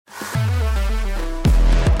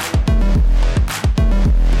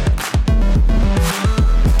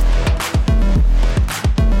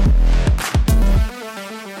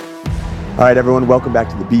All right, everyone, welcome back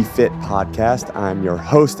to the Be Fit podcast. I'm your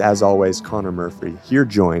host, as always, Connor Murphy, here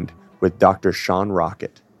joined with Dr. Sean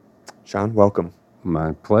Rockett. Sean, welcome.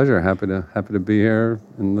 My pleasure. Happy to be here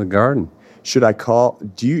in the garden. Should I call,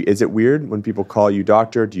 is it weird when people call you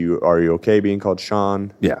doctor? Are you okay being called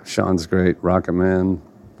Sean? Yeah, Sean's great. Rocket Man,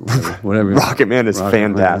 whatever. Rocket Man is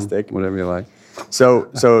fantastic. Man, whatever you like. So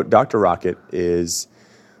Dr. Rockett is,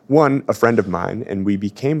 a friend of mine, and we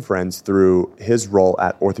became friends through his role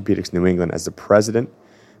at Orthopedics New England as the president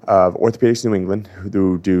of Orthopedics New England,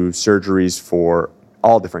 who do surgeries for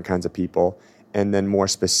all different kinds of people, and then more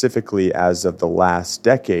specifically, as of the last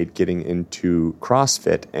decade, getting into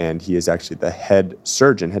CrossFit, and he is actually the head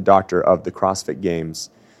doctor of the CrossFit Games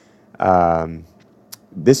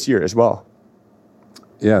this year as well.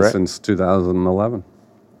 Yeah, correct? Since 2011.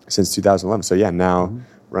 Since 2011. So yeah, now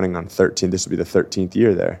running on 13. This will be the 13th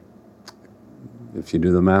year there. If you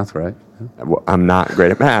do the math right. Well, I'm not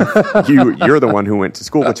great at math. You're the one who went to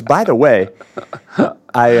school. Which, by the way,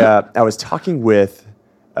 I was talking with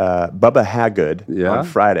Bubba Hagood on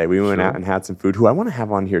Friday. We went out and had some food. Who I want to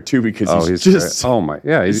have on here too because he's just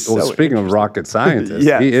Speaking of rocket scientist,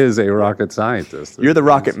 he is a rocket scientist. You're the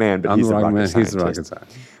rocket man, but he's the rocket scientist. He's the rocket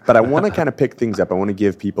scientist. But I want to kind of pick things up. I want to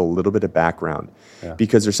give people a little bit of background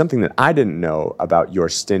because there's something that I didn't know about your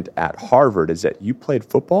stint at Harvard. Is that you played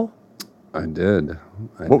football? I did.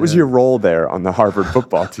 What was your role there on the Harvard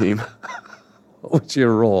football team? What was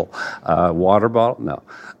your role? Water bottle? No.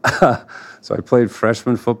 So I played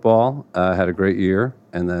freshman football, had a great year,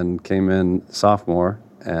 and then came in sophomore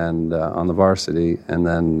and on the varsity, and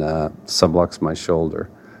then subluxed my shoulder.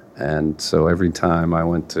 And so every time I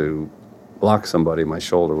went to block somebody, my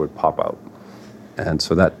shoulder would pop out. And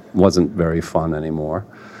so that wasn't very fun anymore.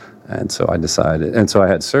 And so I decided, and so I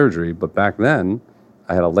had surgery, but back then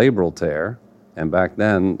I had a labral tear, and back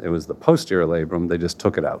then it was the posterior labrum. They just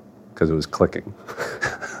took it out because it was clicking.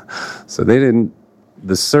 So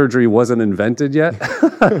the surgery wasn't invented yet,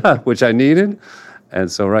 which I needed.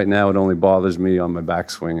 And so right now it only bothers me on my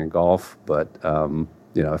backswing in golf, but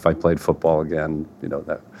if I played football again,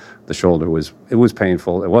 that the shoulder was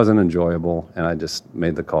painful. It wasn't enjoyable, and I just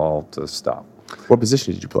made the call to stop. What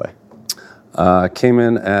position did you play? Came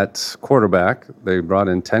in at quarterback. They brought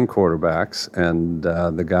in 10 quarterbacks, and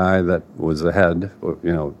the guy that was ahead,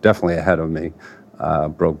 definitely ahead of me,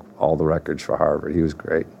 broke all the records for Harvard. He was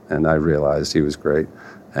great, and I realized he was great,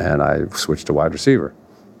 and I switched to wide receiver.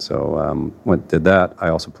 So did that. I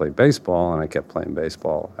also played baseball, and I kept playing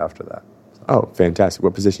baseball after that. Oh, fantastic.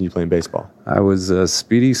 What position did you play in baseball? I was a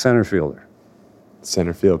speedy center fielder.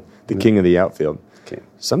 Center field. The king of the outfield. King.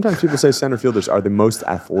 Sometimes people say center fielders are the most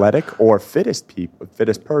athletic or fittest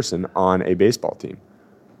person on a baseball team.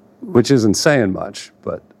 Which isn't saying much,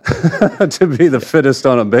 but to be the fittest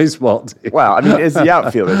on a baseball team. Well, I mean, it's the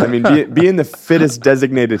outfielders. I mean, being the fittest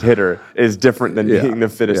designated hitter is different than being the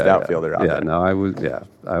fittest outfielder out there. No, I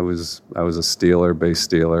was a stealer, base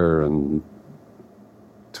stealer, and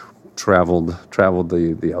traveled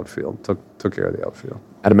the outfield, took care of the outfield.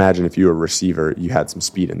 I'd imagine if you were a receiver, you had some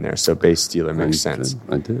speed in there, so base stealer makes sense.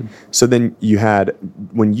 I did. So then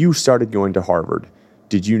when you started going to Harvard,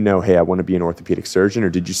 did you know, hey, I want to be an orthopedic surgeon, or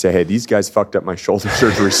did you say, hey, these guys fucked up my shoulder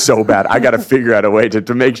surgery so bad, I got to figure out a way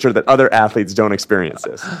to make sure that other athletes don't experience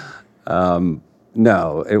this?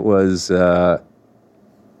 No, it was...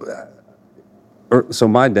 So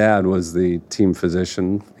my dad was the team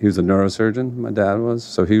physician. He was a neurosurgeon, my dad was.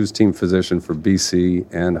 So he was team physician for BC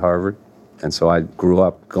and Harvard. And so I grew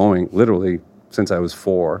up going, literally, since I was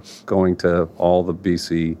 4, going to all the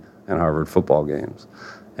BC and Harvard football games.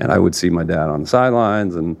 And I would see my dad on the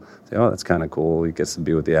sidelines and say, oh, that's kind of cool. He gets to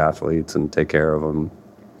be with the athletes and take care of them.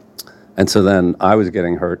 And so then I was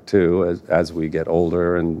getting hurt too as we get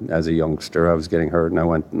older, and as a youngster I was getting hurt, and I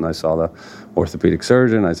went and I saw the orthopedic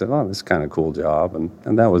surgeon. I said, oh, this is kind of a cool job,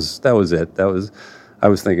 and that was it. I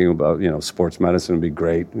was thinking about, sports medicine would be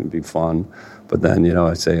great, it'd be fun, but then,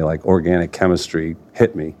 I say like organic chemistry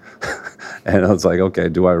hit me. And I was like, okay,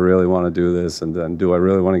 do I really want to do this? And then do I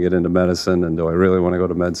really want to get into medicine? And do I really want to go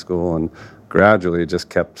to med school? And gradually it just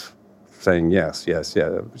kept saying yes.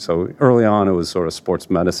 So early on it was sort of sports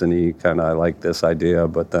medicine-y, kind of I like this idea,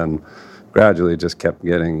 but then gradually it just kept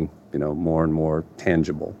getting, more and more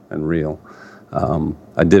tangible and real.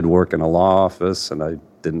 I did work in a law office, and I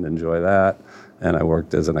didn't enjoy that. And I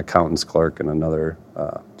worked as an accountant's clerk in another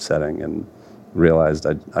setting, and realized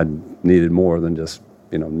I needed more than just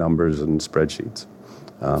numbers and spreadsheets.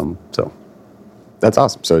 That's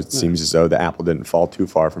awesome. So it seems as though the apple didn't fall too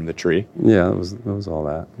far from the tree. Yeah, it was all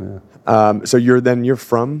that. Yeah. So you're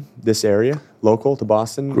from this area, local to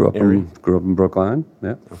Boston? Grew up in Brookline.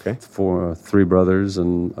 Yeah. Okay. 3 brothers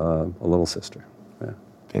and a little sister. Yeah.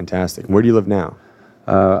 Fantastic. Where do you live now?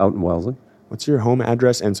 Out in Wellesley. What's your home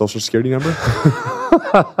address and social security number?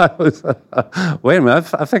 Wait a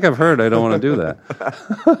minute. I think I've heard I don't want to do that.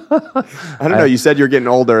 I don't know. You said you're getting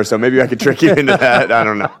older, so maybe I could trick you into that. I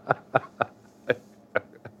don't know.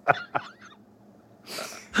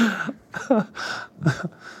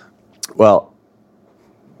 Well,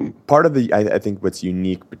 part of I think what's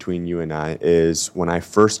unique between you and I is when I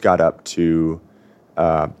first got up to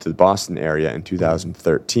the Boston area in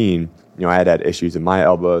 2013. I had issues in my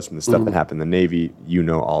elbows from the stuff that happened in the Navy. You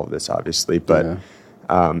know all of this, obviously, but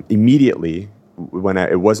immediately when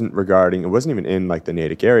it wasn't even in like the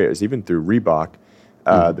Natick area. It was even through Reebok.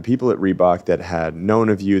 The people at Reebok that had known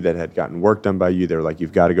of you, that had gotten work done by you, they were like,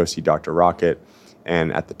 "You've got to go see Dr. Rockett."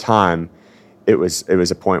 And at the time, it was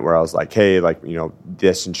a point where I was like, "Hey,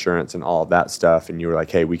 this insurance and all of that stuff," and you were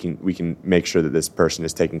like, "Hey, we can make sure that this person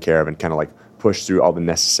is taken care of," and kind of like push through all the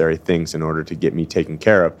necessary things in order to get me taken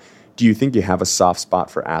care of. Do you think you have a soft spot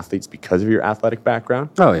for athletes because of your athletic background?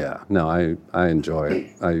 Oh yeah, no, I enjoy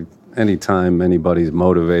it. Anytime anybody's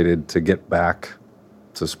motivated to get back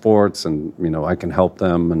to sports, and I can help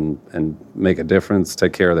them and make a difference,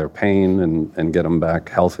 take care of their pain, and get them back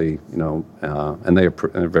healthy. And they're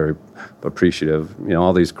very appreciative.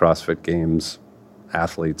 All these CrossFit Games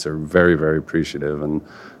athletes are very, very appreciative, and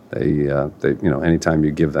they anytime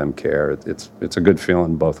you give them care, it's a good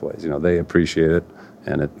feeling both ways. They appreciate it,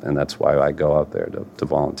 and that's why I go out there to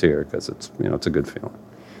volunteer, because it's a good feeling.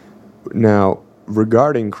 Now,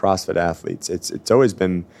 regarding CrossFit athletes, it's always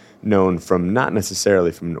been known from, not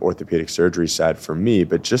necessarily from an orthopedic surgery side for me,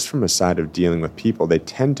 but just from a side of dealing with people, they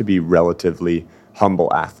tend to be relatively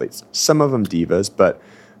humble athletes. Some of them divas, but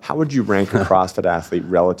how would you rank a CrossFit athlete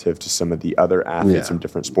relative to some of the other athletes from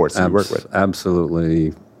different sports that you work with?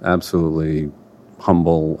 Absolutely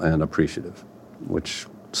humble and appreciative, which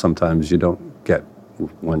sometimes you don't get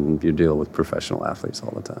when you deal with professional athletes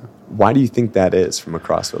all the time. Why do you think that is from a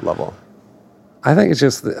CrossFit level? I think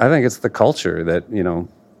it's the culture that,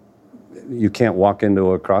 you can't walk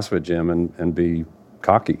into a CrossFit gym and be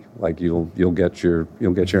cocky. Like you'll get your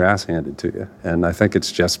ass handed to you. And I think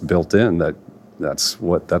it's just built in that's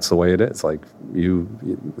the way it is. Like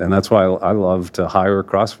and that's why I love to hire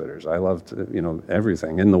CrossFitters. I love to,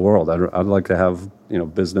 everything in the world. I'd like to have,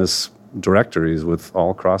 business directories with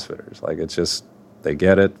all CrossFitters. Like it's just, they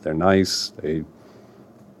get it. They're nice.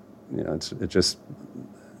 It's just,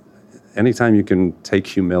 anytime you can take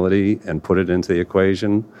humility and put it into the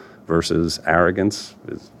equation versus arrogance,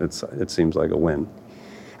 it seems like a win.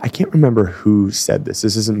 I can't remember who said this.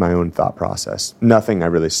 This isn't my own thought process. Nothing I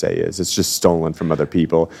really say is. It's just stolen from other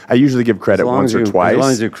people. I usually give credit once or twice. As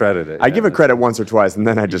long as you credit it. I give it credit once or twice, and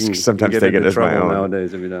then I just sometimes take it as my own.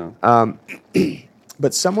 Nowadays, if you don't.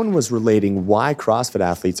 But someone was relating why CrossFit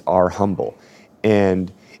athletes are humble.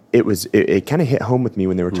 And it kind of hit home with me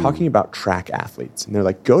when they were talking about track athletes. And they're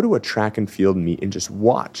like, go to a track and field meet and just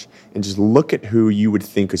watch and just look at who you would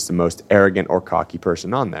think is the most arrogant or cocky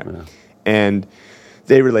person on there. Yeah. And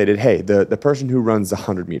they related, hey, the person who runs the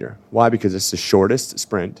 100-meter. Why? Because it's the shortest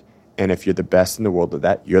sprint. And if you're the best in the world at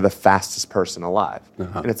that, you're the fastest person alive.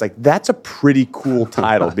 Uh-huh. And it's like, that's a pretty cool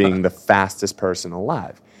title, being the fastest person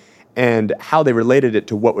alive. And how they related it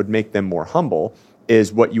to what would make them more humble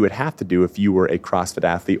is what you would have to do if you were a CrossFit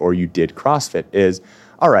athlete or you did CrossFit is,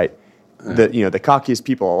 all right, the cockiest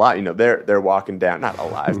people alive, they're walking down, not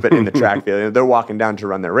alive, but in the track field, they're walking down to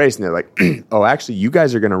run their race, and they're like, oh, actually, you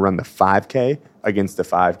guys are going to run the 5K against the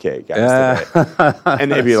 5K guys today. And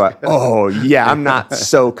they'd be like, oh, yeah, I'm not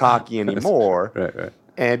so cocky anymore. Right.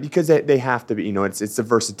 And because they have to be, it's the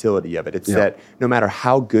versatility of it. It's that no matter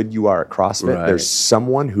how good you are at CrossFit, there's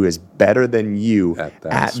someone who is better than you at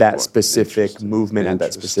that specific movement, at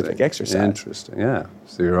that specific exercise. Interesting, yeah.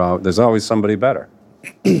 So there's always somebody better.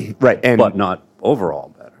 Right. But not overall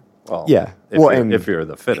better. Well, yeah. If you're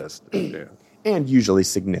the fittest. Yeah. And usually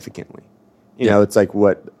significantly. It's like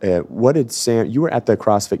what did Sam, you were at the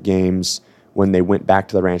CrossFit Games when they went back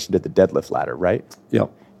to the ranch and did the deadlift ladder, right?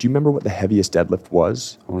 Yep. Do you remember what the heaviest deadlift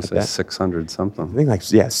was? I want to say 600 something. I think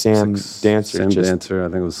Sam Dancer. Sam Dancer, I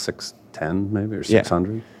think it was 610 maybe, or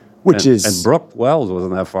 600. Yeah. And Brooke Wells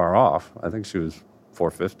wasn't that far off. I think she was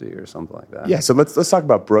 450 or something like that. Yeah, so let's talk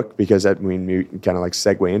about Brooke, because we kind of like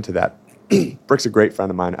segue into that. Brooke's a great friend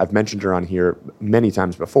of mine. I've mentioned her on here many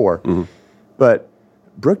times before. Mm-hmm. But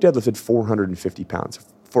Brooke deadlifted 450 pounds.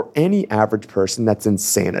 For any average person, that's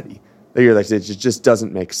insanity. You're like, it just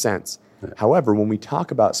doesn't make sense. However, when we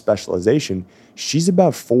talk about specialization, she's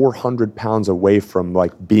about 400 pounds away from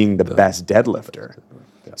like being the best deadlifter.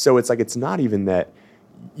 Yeah. So it's like, it's not even that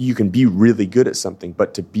you can be really good at something,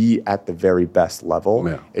 but to be at the very best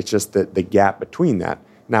level, it's just the gap between that.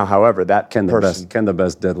 Now, however, that can the best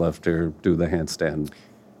deadlifter do the handstand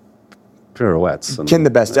pirouettes? Can the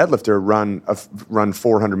best deadlifter run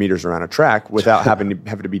 400 meters around a track without having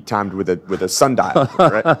to be timed with a sundial?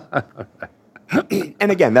 Right?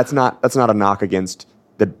 And again, that's not a knock against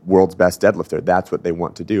the world's best deadlifter. That's what they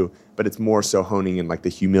want to do, but it's more so honing in like the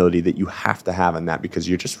humility that you have to have in that, because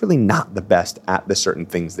you're just really not the best at the certain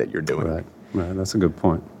things that you're doing. Right. That's a good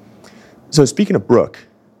point. So speaking of Brooke,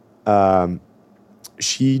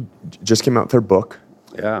 she just came out with her book.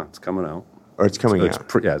 Yeah, it's coming out. Or it's coming out.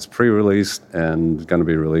 It's pre-released and going to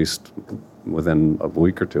be released within a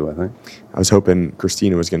week or two, I think. I was hoping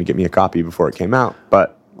Christina was going to get me a copy before it came out,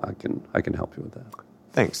 but I can help you with that.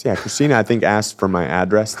 Thanks. Yeah, Christina, I think, asked for my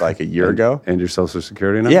address like a year ago. And your Social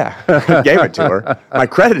Security number? Yeah, I gave it to her. My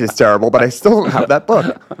credit is terrible, but I still don't have that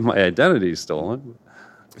book. My identity is stolen.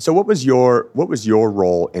 So what was your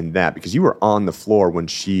role in that? Because you were on the floor when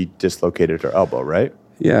she dislocated her elbow, right?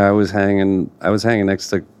 Yeah, I was hanging next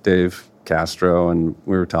to Dave Castro, and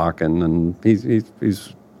we were talking, and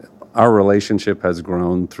he's our relationship has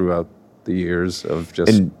grown throughout the years of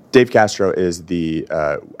just. And Dave Castro is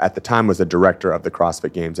at the time was the director of the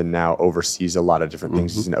CrossFit Games, and now oversees a lot of different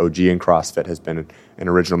things. He's an OG in CrossFit, has been an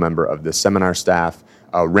original member of the seminar staff,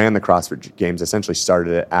 ran the CrossFit Games, essentially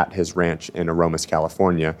started it at his ranch in Aromas,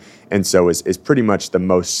 California, and so is pretty much the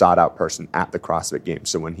most sought out person at the CrossFit Games.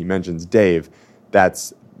 So when he mentions Dave,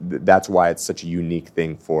 that's why it's such a unique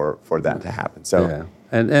thing for that to happen. So yeah.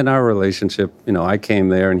 And our relationship, I came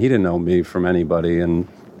there and he didn't know me from anybody, and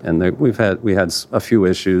we had a few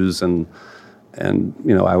issues, and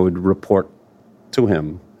I would report to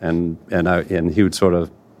him, and he would sort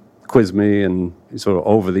of quiz me, and sort of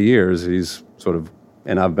over the years he's sort of,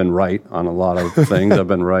 and I've been right on a lot of things. I've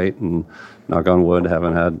been right, and knock on wood,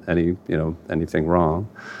 haven't had anything wrong.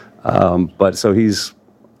 But so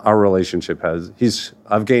our relationship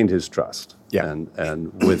I've gained his trust. Yeah.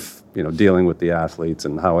 And with, dealing with the athletes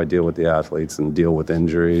and how I deal with the athletes and deal with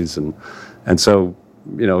injuries. And so,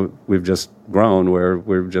 we've just grown where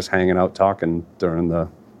we're just hanging out talking during the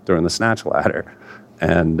snatch ladder.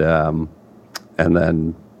 And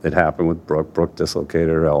then it happened with Brooke. Brooke dislocated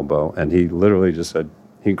her elbow, and he literally just said,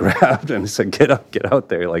 he grabbed and said, get out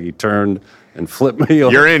there. Like he turned and flipped me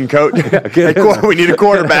over. You're in, coach. Yeah, we need a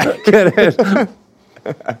quarterback. Get in.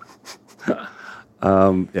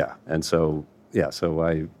 So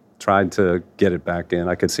I tried to get it back in.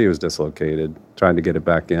 I could see it was dislocated, trying to get it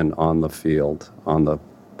back in on the field, on the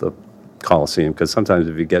Coliseum, because sometimes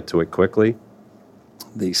if you get to it quickly,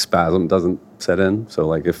 the spasm doesn't set in. So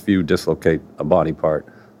like if you dislocate a body part,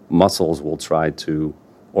 muscles will try to,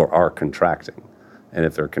 or are contracting. And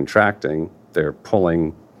if they're contracting, they're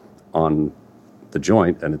pulling on the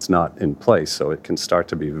joint and it's not in place, so it can start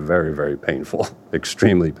to be very, very painful,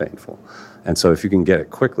 extremely painful. And so if you can get it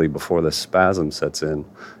quickly before the spasm sets in,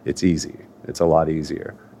 it's easy. It's a lot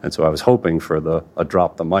easier. And so I was hoping for a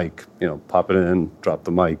drop the mic, pop it in, drop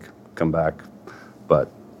the mic, come back,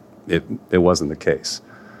 but it wasn't the case.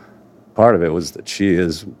 Part of it was that she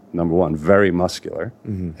is, number one, very muscular,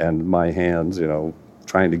 and my hands,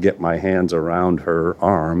 trying to get my hands around her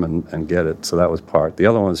arm and get it, so that was part. The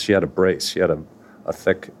other one was she had a brace. She had a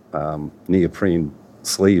thick neoprene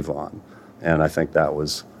sleeve on, and I think that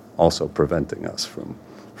was also preventing us from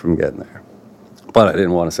getting there. But I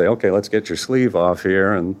didn't want to say, okay, let's get your sleeve off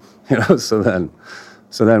here, and so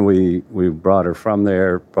then we brought her from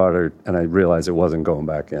there, and I realized it wasn't going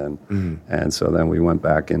back in, and so then we went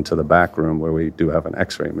back into the back room where we do have an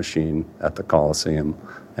X-ray machine at the Coliseum,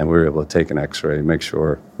 and we were able to take an X-ray, make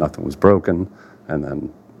sure nothing was broken, and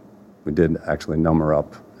then we did actually numb her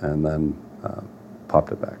up, and then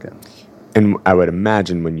popped it back in. And I would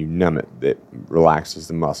imagine when you numb it, it relaxes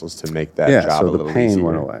the muscles to make that job a little easier. Yeah, so the pain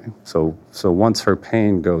went away. So once her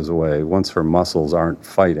pain goes away, once her muscles aren't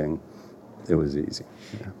fighting, it was easy.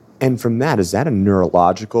 Yeah. And from that, is that a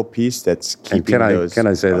neurological piece that's keeping those? Can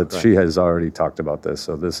I say that she has already talked about this?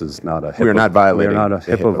 So this is not a HIPAA. We're not violating. We're not a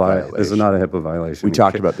HIPAA violation. This is not a HIPAA violation. We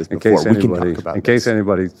talked about this before. In case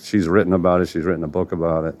anybody, she's written about it. She's written a book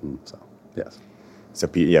about it, and so yes. So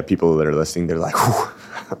people that are listening, they're like, whew.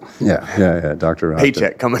 Yeah. Dr. Rockett,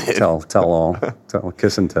 paycheck coming in. Tell all.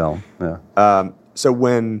 Kiss and tell. Yeah. So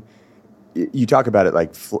when you talk about it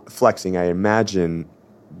like flexing, I imagine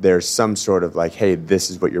there's some sort of like, hey, this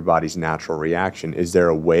is what your body's natural reaction. Is there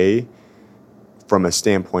a way from a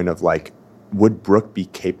standpoint of like would Brooke be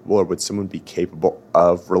capable, or would someone be capable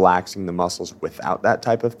of relaxing the muscles without that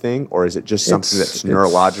type of thing? Or is it just something that's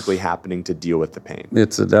neurologically happening to deal with the pain?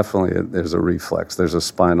 There's a reflex. There's a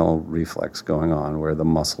spinal reflex going on where the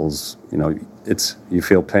muscles, you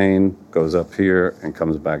feel pain, goes up here and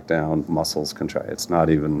comes back down, muscles contract. It's not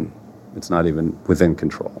even within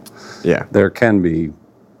control. Yeah. There can be,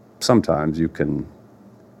 sometimes you can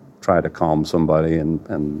try to calm somebody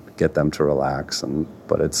and get them to relax,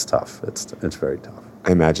 but it's tough. It's very tough.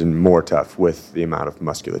 I imagine more tough with the amount of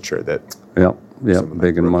musculature that. Yeah,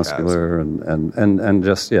 big and muscular, and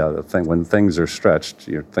just the thing when things are stretched,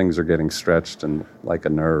 things are getting stretched, and like a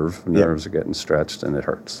nerves are getting stretched, and it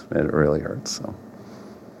hurts. It really hurts. So.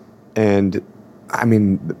 And I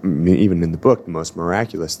mean, even in the book, the most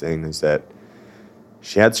miraculous thing is that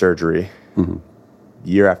she had surgery. Mm-hmm.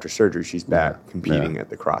 Year after surgery, she's back competing at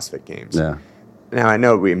the CrossFit Games. Yeah. Now, I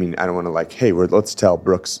know, I don't want to let's tell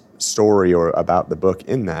Brooke's story or about the book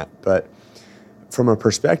in that, but from a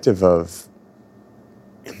perspective of,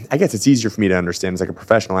 I guess it's easier for me to understand. As like a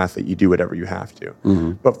professional athlete, you do whatever you have to.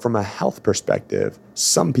 Mm-hmm. But from a health perspective,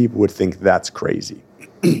 some people would think that's crazy.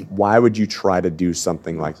 Why would you try to do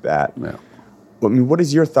something like that? Yeah. What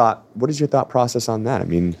is your thought process on that?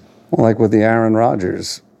 Well, like with the Aaron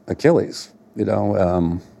Rodgers Achilles.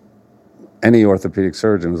 Any orthopedic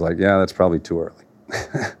surgeon was like, yeah, that's probably too early.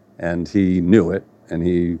 And he knew it, and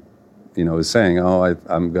he, was saying,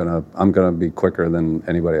 I'm gonna be quicker than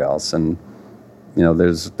anybody else. And,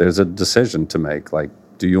 there's a decision to make. Like,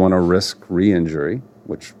 do you want to risk re-injury,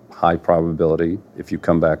 which high probability if you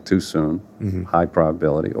come back too soon, mm-hmm. high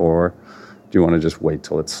probability, or do you want to just wait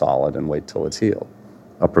till it's solid and wait till it's healed?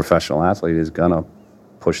 A professional athlete is gonna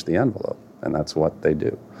push the envelope, and that's what they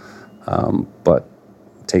do. But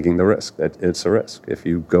taking the risk, it's a risk. If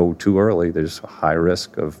you go too early, there's a high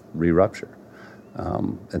risk of re-rupture.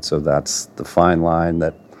 And so that's the fine line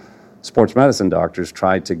that sports medicine doctors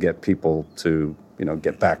try to get people to,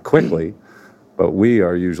 get back quickly, but we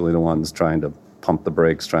are usually the ones trying to pump the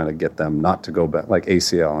brakes, trying to get them not to go back, like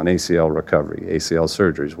ACL and ACL recovery, ACL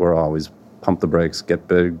surgeries. We're always pump the brakes, get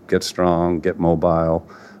big, get strong, get mobile,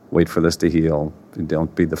 wait for this to heal.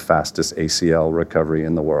 Don't be the fastest ACL recovery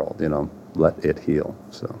in the world, let it heal.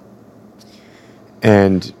 So,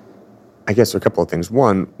 and I guess a couple of things.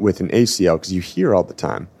 One, with an ACL, because you hear all the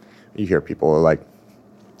time, you hear people are like,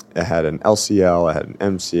 I had an LCL, I had an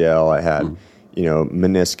MCL, I had,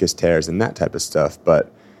 meniscus tears and that type of stuff. But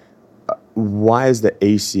why is the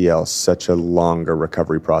ACL such a longer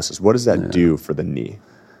recovery process? What does that do for the knee?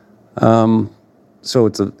 So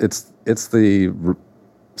it's the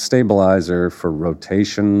stabilizer for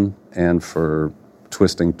rotation and for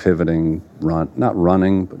twisting, pivoting, not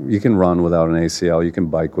running. But you can run without an ACL. You can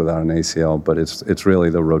bike without an ACL. But it's really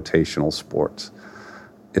the rotational sports.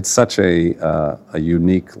 It's such a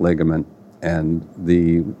unique ligament, and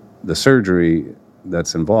the surgery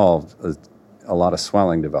that's involved, a lot of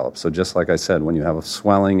swelling develops. So just like I said, when you have a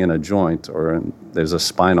swelling in a joint there's a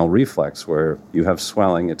spinal reflex where you have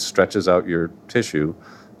swelling, it stretches out your tissue.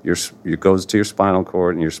 It goes to your spinal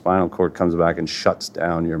cord, and your spinal cord comes back and shuts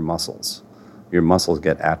down your muscles. Your muscles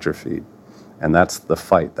get atrophied. And that's the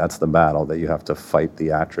fight. That's the battle that you have to fight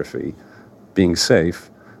the atrophy, being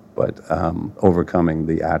safe, but overcoming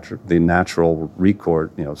the natural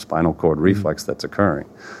spinal cord reflex that's occurring.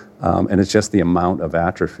 And it's just the amount of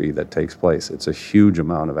atrophy that takes place. It's a huge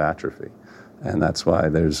amount of atrophy. And that's why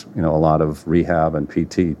there's a lot of rehab and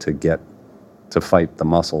PT to fight the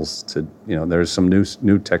muscles. There's some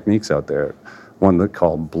new techniques out there. One that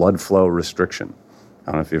called blood flow restriction.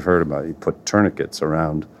 I don't know if you've heard about it. You put tourniquets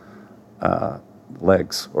around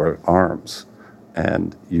legs or arms,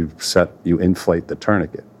 and you inflate the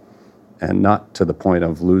tourniquet, and not to the point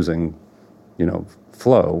of losing,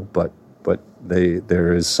 flow, but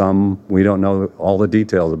there is some, we don't know all the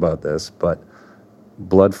details about this, but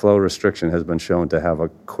blood flow restriction has been shown to have a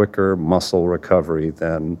quicker muscle recovery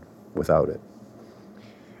than without it.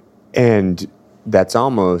 And that's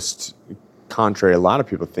almost contrary. A lot of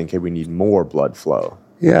people think, hey, we need more blood flow.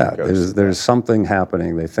 Yeah, there's something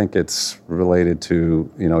happening. They think it's related to,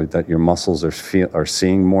 that your muscles are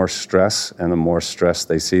seeing more stress, and the more stress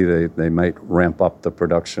they see, they might ramp up the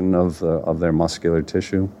production of their muscular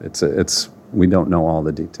tissue. We don't know all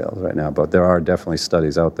the details right now, but there are definitely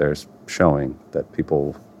studies out there showing that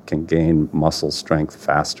people can gain muscle strength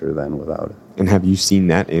faster than without it. And have you seen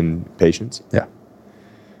that in patients? Yeah.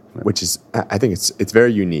 Which is, I think it's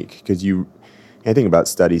very unique, because I think about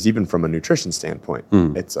studies, even from a nutrition standpoint.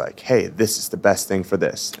 It's like, hey, this is the best thing for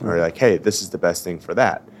this, or like, hey, this is the best thing for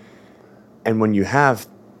that. And when you have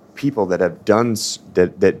people that have done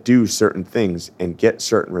that do certain things and get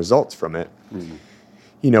certain results from it,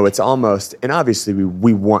 it's almost, and obviously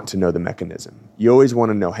we want to know the mechanism. You always want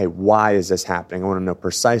to know, hey, why is this happening? I want to know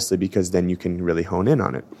precisely, because then you can really hone in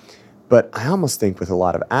on it. But I almost think with a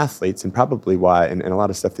lot of athletes, and probably why, and a lot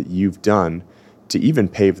of stuff that you've done to even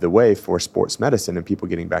pave the way for sports medicine and people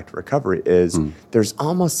getting back to recovery, is there's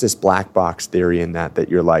almost this black box theory in that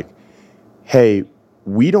you're like, hey,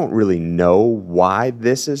 we don't really know why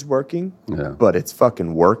this is working, but it's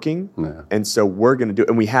fucking working. Yeah. And so we're going to do it.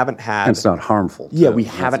 And we haven't had... And it's not harmful. Yeah, we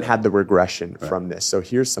haven't had the regression from this. So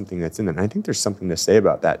here's something that's in it. And I think there's something to say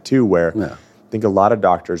about that too, where I think a lot of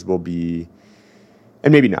doctors will be,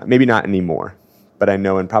 and maybe not anymore, but I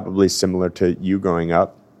know, and probably similar to you growing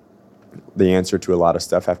up, the answer to a lot of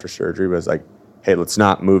stuff after surgery was like, hey, let's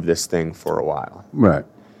not move this thing for a while. Right.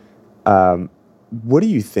 What do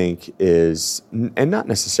you think is, and not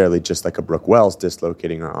necessarily just like a Brooke Wells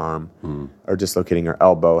dislocating her arm or dislocating her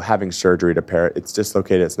elbow, having surgery to repair it, it's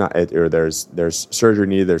dislocated, it's not, or there's surgery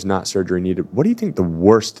needed, there's not surgery needed. What do you think the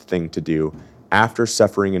worst thing to do after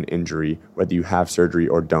suffering an injury, whether you have surgery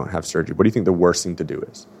or don't have surgery? What do you think the worst thing to do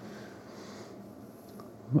is?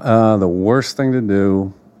 The worst thing to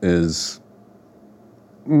do is,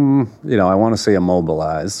 I want to say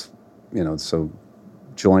immobilize, so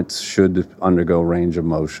joints should undergo range of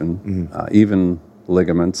motion, even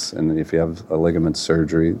ligaments, and if you have a ligament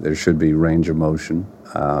surgery, there should be range of motion,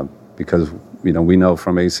 because, we know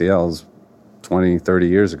from ACLs 20, 30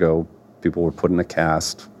 years ago, people were put in a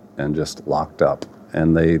cast and just locked up,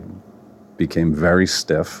 and they became very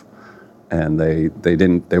stiff, and they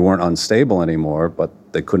weren't unstable anymore, but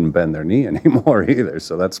they couldn't bend their knee anymore either.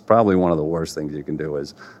 So that's probably one of the worst things you can do,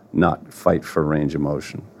 is not fight for range of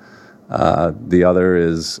motion. The other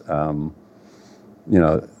is,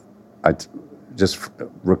 just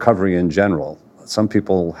recovery in general. Some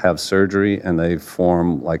people have surgery and they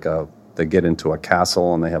form they get into a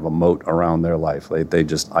castle and they have a moat around their life. They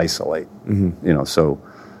just isolate, so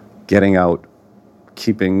getting out,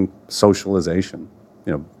 keeping socialization,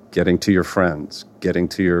 getting to your friends, getting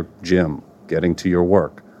to your gym, getting to your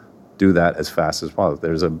work, do that as fast as possible.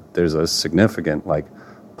 There's a significant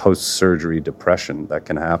post-surgery depression that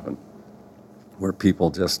can happen, where people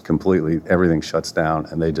just completely, everything shuts down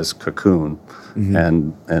and they just cocoon.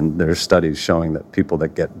 And there's studies showing that people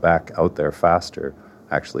that get back out there faster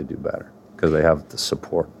actually do better because they have the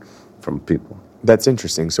support from people. That's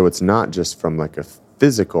interesting. So it's not just from a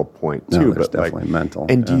physical point too, but definitely mental.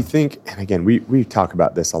 And do you think, and again, we talk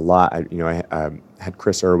about this a lot. I had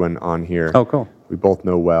Chris Irwin on here. Oh, cool. We both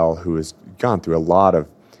know well, who has gone through a lot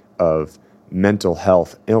of mental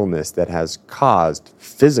health illness that has caused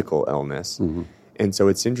physical illness. And so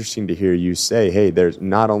it's interesting to hear you say, hey, there's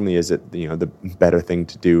not only is it the better thing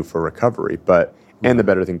to do for recovery, and the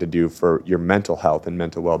better thing to do for your mental health and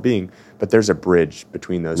mental well-being, but there's a bridge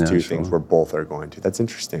between those two things where both are going to. That's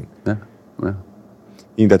interesting. Yeah. I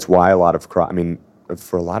think that's why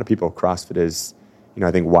for a lot of people, CrossFit is,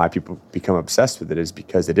 I think why people become obsessed with it is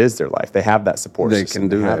because it is their life. They have that support system.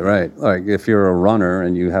 They can do that, right. Like if you're a runner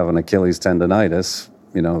and you have an Achilles tendonitis,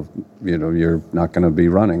 you're not going to be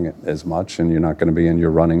running as much, and you're not going to be in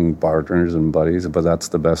your running partners and buddies. But that's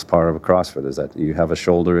the best part of a CrossFit, is that you have a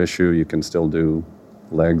shoulder issue, you can still do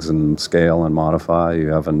legs and scale and modify. You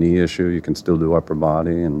have a knee issue, you can still do upper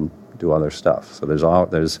body and do other stuff. So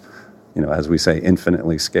there's as we say,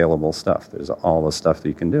 infinitely scalable stuff. There's all the stuff that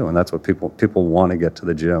you can do, and that's what people want to get to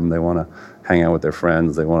the gym. They want to hang out with their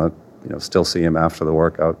friends. They want to still see them after the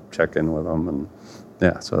workout, check in with them, and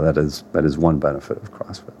so that is one benefit of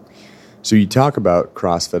CrossFit. So you talk about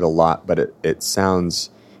CrossFit a lot, but it sounds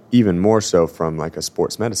even more so from a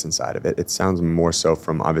sports medicine side of it. It sounds more so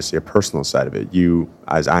from obviously a personal side of it. You,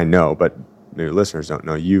 as I know, but maybe listeners don't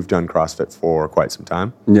know, you've done CrossFit for quite some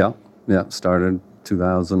time. Yeah. Started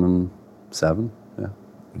 2007. Yeah.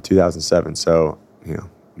 In 2007. So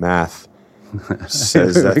math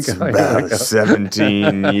says that's about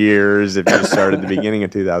 17 years if you started the beginning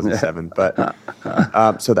of 2007. But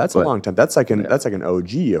so that's a long time. That's like an OG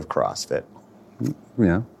of CrossFit.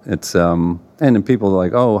 Yeah, it's and then people are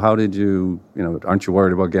like, oh, how did you aren't you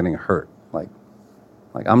worried about getting hurt? Like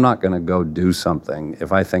I'm not going to go do something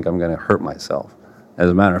if I think I'm going to hurt myself. As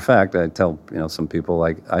a matter of fact, I tell some people,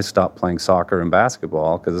 I stopped playing soccer and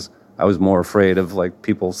basketball because I was more afraid of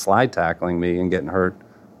people slide tackling me and getting hurt.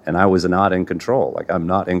 And I was not in control. I'm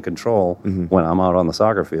not in control when I'm out on the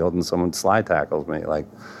soccer field and someone slide tackles me.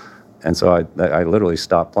 And so I literally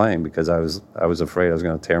stopped playing because I was afraid I was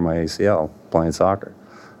going to tear my ACL playing soccer,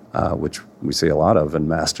 which we see a lot of in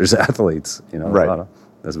masters athletes. Right.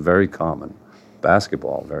 That's very common.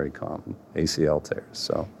 Basketball, very common. ACL tears.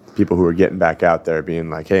 So people who are getting back out there being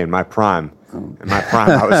like, hey, in my prime,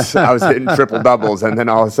 I was hitting triple doubles, and then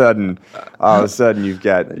all of a sudden you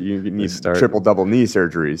need triple double knee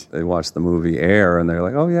surgeries. They watch the movie Air, and they're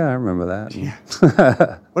like, oh yeah, I remember that. Yeah.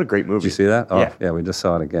 What a great movie! Did you see that? Oh Yeah. yeah, we just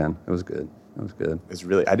saw it again. It was good. It's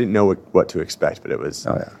really, I didn't know what to expect, but it was.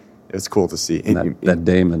 Oh yeah. It was cool to see. And that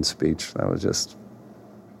Damon speech, that was just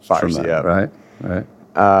fires you up, right?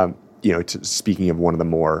 Speaking of one of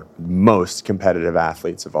the most competitive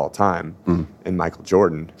athletes of all time, in Michael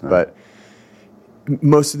Jordan, but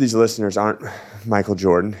most of these listeners aren't Michael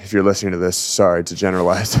Jordan. If you're listening to this, sorry to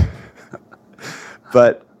generalize,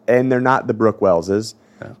 and they're not the Brooke Welleses.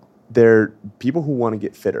 Yeah. They're people who want to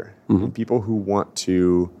get fitter, and people who want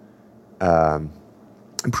to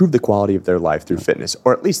improve the quality of their life through fitness,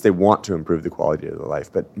 or at least they want to improve the quality of their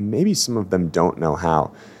life, but maybe some of them don't know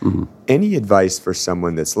how. Any advice for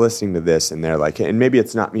someone that's listening to this and they're like, and maybe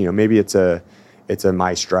it's not, maybe it's a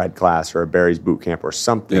My Stride class or a Barry's boot camp or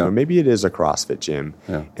something, or maybe it is a CrossFit gym.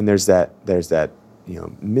 Yeah. And there's that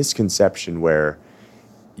misconception where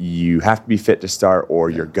you have to be fit to start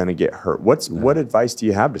or you're going to get hurt. What advice do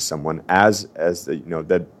you have to someone as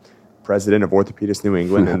the president of Orthopedics New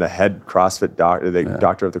England and the head CrossFit doctor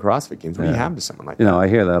of the CrossFit Games? What do you have to someone like that? I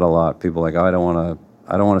hear that a lot. People are like, oh, I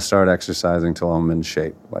don't want to start exercising until I'm in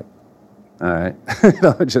shape. Like, all right,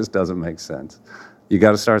 it just doesn't make sense. You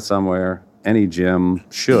got to start somewhere. Any gym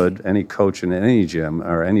should, any coach in any gym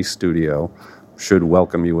or any studio should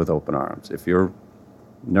welcome you with open arms. If you're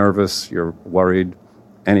nervous, you're worried,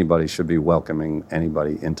 anybody should be welcoming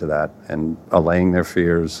anybody into that and allaying their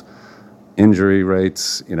fears. Injury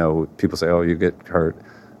rates, people say, oh, you get hurt.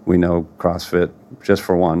 We know CrossFit, just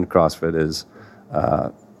for one, CrossFit is,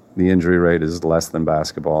 the injury rate is less than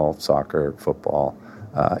basketball, soccer, football.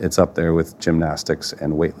 It's up there with gymnastics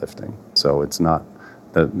and weightlifting. So it's not,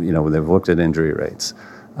 they've looked at injury rates.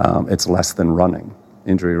 It's less than running.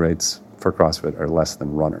 Injury rates for CrossFit are less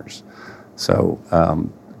than runners. So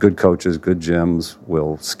good coaches, good gyms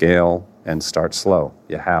will scale and start slow.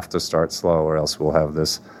 You have to start slow or else we'll have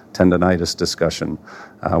this tendonitis discussion,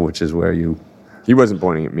 which is where you... He wasn't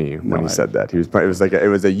pointing at me when he said that. It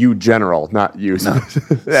was a you general, not you. No.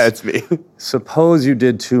 That's me. Suppose you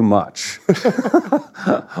did too much.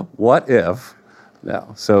 What if?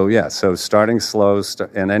 No. So starting slow,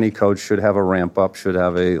 and any coach should have a ramp up. Should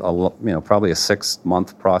have probably a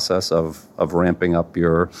 6-month process of ramping up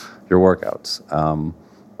your workouts.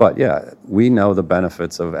 But yeah, we know the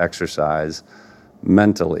benefits of exercise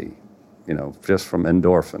mentally. Just from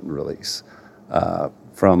endorphin release,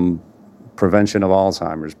 from prevention of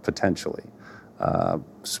Alzheimer's potentially,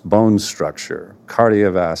 bone structure,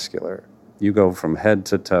 cardiovascular. You go from head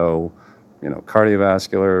to toe,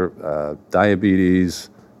 cardiovascular, diabetes,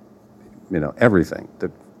 everything. The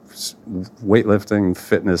weightlifting,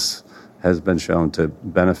 fitness has been shown to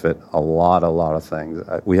benefit a lot of things.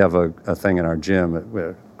 We have a thing in our gym at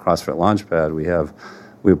CrossFit Launchpad.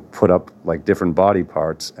 We put up like different body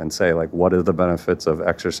parts and say like, what are the benefits of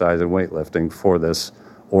exercise and weightlifting for this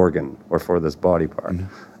organ or for this body part?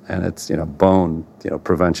 Mm-hmm. And it's, bone,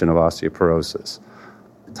 prevention of osteoporosis,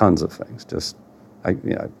 tons of things. Just,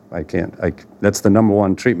 that's the number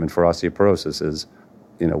one treatment for osteoporosis is,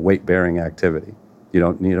 weight-bearing activity. You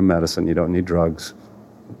don't need a medicine, you don't need drugs.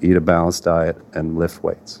 Eat a balanced diet and lift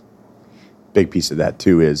weights. Big piece of that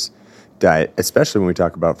too is diet, especially when we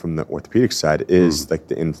talk about from the orthopedic side, is like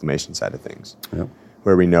the inflammation side of things. Yep.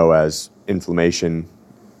 Where we know as inflammation,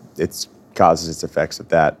 it causes its effects of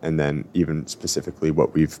that, and then even specifically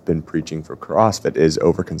what we've been preaching for CrossFit is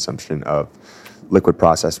overconsumption of liquid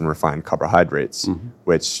processed and refined carbohydrates,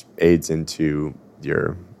 which aids into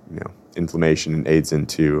your inflammation and aids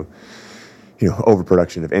into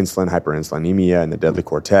overproduction of insulin, hyperinsulinemia, and the deadly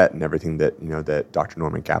quartet, and everything that that Dr.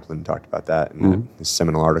 Norman Kaplan talked about that in his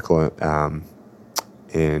seminal article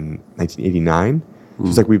in 1989.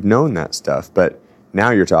 It's like we've known that stuff, but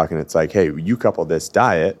now you're talking. It's like, hey, you couple this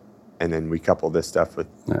diet, and then we couple this stuff with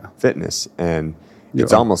fitness, and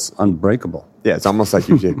it's almost unbreakable. Yeah, it's almost like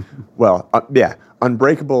you did.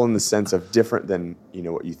 Unbreakable in the sense of different than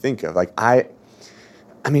what you think of. Like I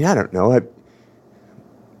don't know.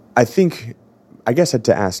 I guess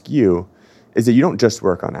to ask you is that you don't just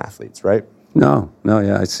work on athletes, right? No,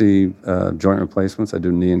 yeah. I see joint replacements. I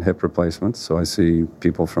do knee and hip replacements. So I see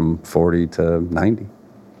people from 40 to 90.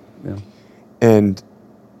 Yeah. And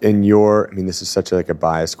this is such a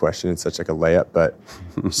biased question. It's such a layup, but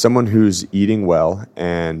someone who's eating well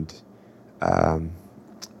and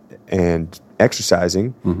exercising,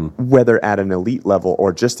 whether at an elite level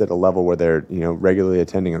or just at a level where they're regularly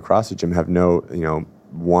attending a CrossFit gym, have no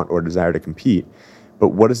want or desire to compete. But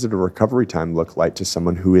what does the recovery time look like to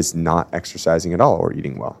someone who is not exercising at all or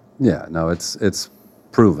eating well? Yeah, no, it's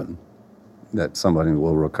proven that somebody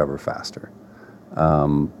will recover faster.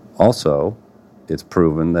 Also, it's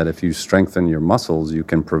proven that if you strengthen your muscles, you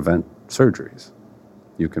can prevent surgeries.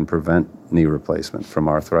 You can prevent knee replacement from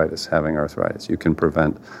having arthritis. You can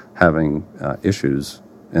prevent having issues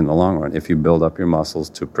in the long run if you build up your muscles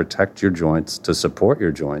to protect your joints, to support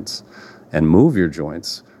your joints, and move your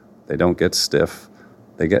joints. They don't get stiff.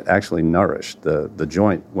 They get actually nourished. The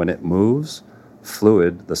joint, when it moves,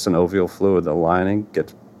 fluid, the synovial fluid, the lining,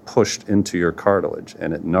 gets pushed into your cartilage,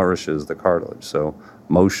 and it nourishes the cartilage. So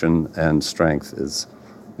motion and strength is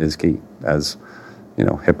key. As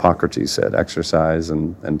Hippocrates said, exercise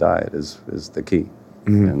and diet is the key.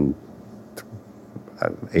 Mm-hmm. And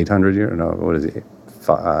 800 years, no, what is he?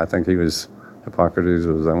 I think Hippocrates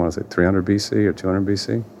was, I want to say 300 BC or 200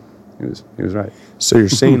 BC. He was right. So you're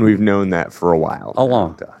saying we've known that for a while. A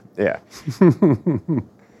long time. Yeah.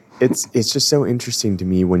 It's just so interesting to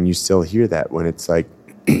me when you still hear that, when it's like,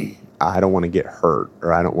 I don't want to get hurt,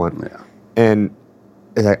 or I don't want... Yeah. And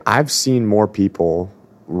it's like, I've seen more people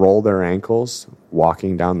roll their ankles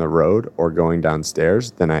walking down the road or going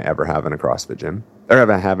downstairs than I ever have in a CrossFit gym, or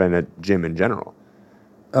ever have in a gym in general.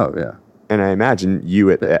 Oh, yeah. And I imagine you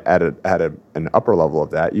at an upper level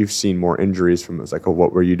of that, you've seen more injuries from, it's like, oh,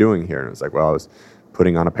 what were you doing here? And it's like, well, I was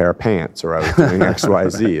putting on a pair of pants, or I was doing X, Y,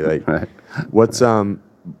 Z. Like, right. What's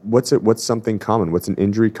something common? What's an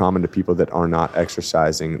injury common to people that are not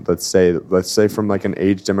exercising? Let's say from like an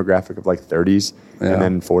age demographic of like 30s, and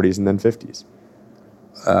then 40s, and then 50s.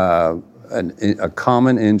 A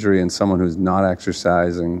common injury in someone who's not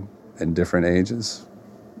exercising in different ages.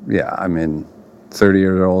 Yeah, I mean,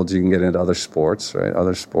 30-year-olds, you can get into other sports, right?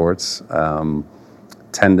 Other sports,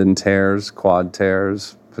 tendon tears, quad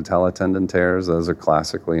tears, patella tendon tears. Those are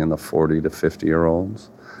classically in the 40 to 50-year-olds.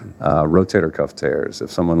 Rotator cuff tears.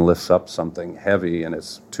 If someone lifts up something heavy and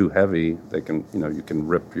it's too heavy, they can, you can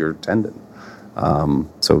rip your tendon.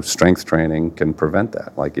 So strength training can prevent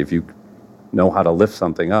that. Like if you know how to lift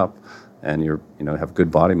something up, and you have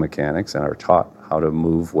good body mechanics and are taught how to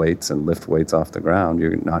move weights and lift weights off the ground,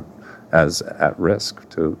 you're not as at risk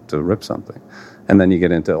to rip something. And then you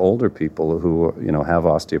get into older people who have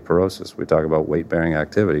osteoporosis. We talk about weight-bearing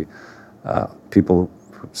activity. People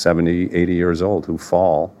 70, 80 years old who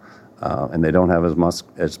fall, and they don't have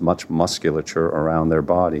as much musculature around their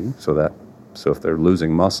body, so if they're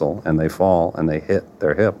losing muscle and they fall and they hit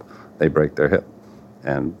their hip, they break their hip.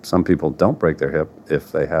 And some people don't break their hip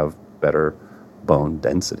if they have better bone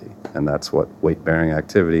density. And that's what weight-bearing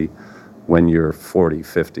activity, when you're 40,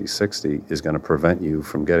 50, 60, is going to prevent you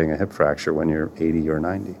from getting a hip fracture when you're 80 or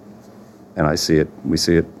 90. And we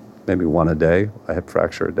see it maybe one a day, a hip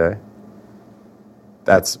fracture a day.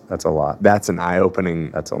 That's a lot. That's an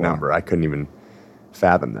eye-opening number. Lot. I couldn't even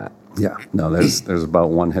fathom that. Yeah. No, there's about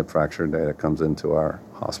one hip fracture a day that comes into our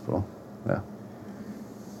hospital. Yeah.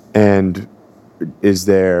 And is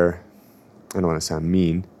there, I don't want to sound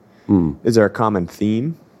mean, is there a common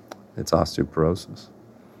theme? It's osteoporosis.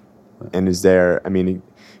 And is there,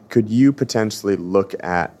 could you potentially look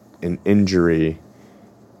at an injury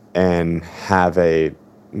and have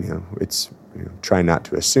try not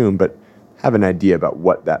to assume, but have an idea about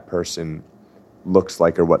what that person looks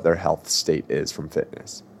like or what their health state is from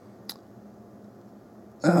fitness?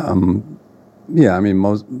 Yeah,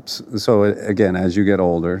 so again, as you get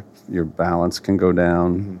older, your balance can go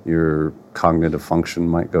down, mm-hmm. your cognitive function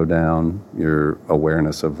might go down, your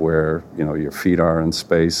awareness of where, your feet are in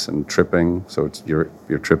space and tripping, so you're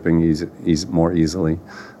tripping more easily.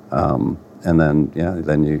 And then,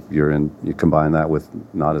 you combine that with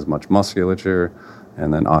not as much musculature,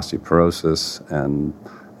 and then osteoporosis, and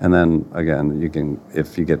then again,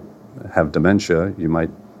 if you have dementia, you might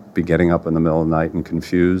be getting up in the middle of the night and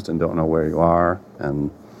confused and don't know where you are, and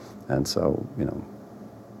so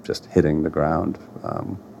just hitting the ground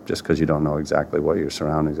just because you don't know exactly what your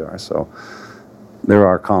surroundings are. So there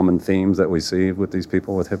are common themes that we see with these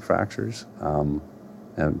people with hip fractures,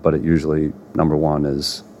 but it usually, number one,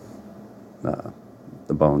 is the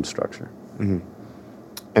bone structure. Mm-hmm.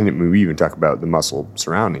 And we even talk about the muscle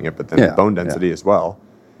surrounding it, but then the bone density as well.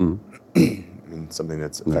 Mm-hmm. Something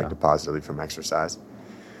that's affected positively from exercise.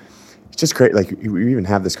 It's just great. Like, we even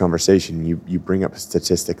have this conversation. You bring up a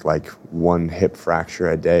statistic like one hip fracture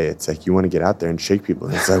a day. It's like you want to get out there and shake people.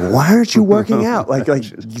 And it's like, why aren't you working out? Like you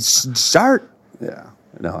start. Yeah.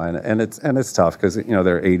 No, and it's tough because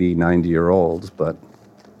they're 80, 90-year-olds, but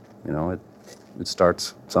it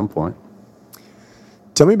starts at some point.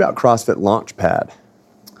 Tell me about CrossFit Launchpad.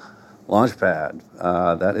 Launchpad.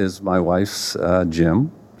 That is my wife's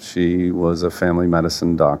gym. She was a family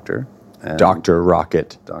medicine doctor. And Dr.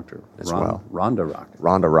 Rockett. Dr. As well. Rhonda Rockett.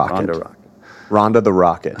 Rhonda Rockett. Rhonda Rockett. Rhonda the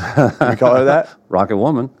Rocket. Can you call her that? Rocket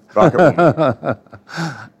Woman. Rocket Woman.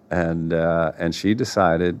 And she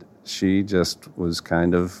decided she just was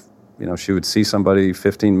kind of, she would see somebody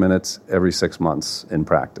 15 minutes every 6 months in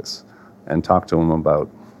practice and talk to them about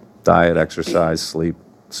diet, exercise, sleep,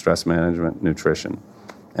 stress management, nutrition.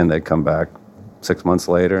 And they'd come back 6 months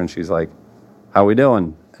later and she's like, how we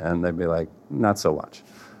doing? And they'd be like, not so much.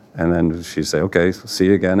 And then she'd say, okay, see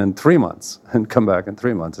you again in 3 months, and come back in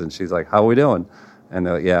 3 months. And she's like, how are we doing? And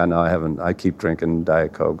they're like, yeah, no, I haven't. I keep drinking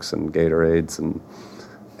Diet Cokes and Gatorades. And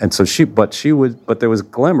so but there was a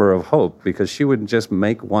glimmer of hope because she would just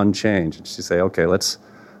make one change. And she'd say, okay, let's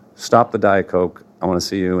stop the Diet Coke. I want to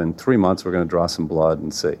see you in 3 months. We're going to draw some blood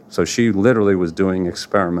and see. So she literally was doing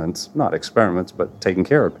not experiments, but taking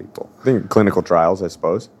care of people. I think clinical trials, I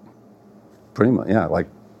suppose. Pretty much, yeah, like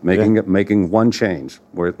making one change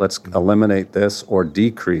where let's eliminate this or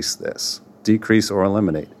decrease or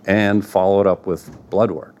eliminate, and follow it up with blood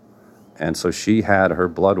work. And so she had her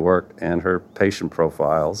blood work and her patient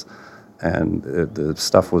profiles, and the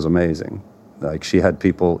stuff was amazing. Like she had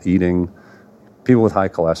people with high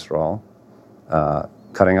cholesterol,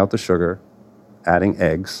 cutting out the sugar, adding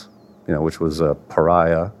eggs, which was a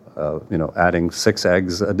pariah, adding 6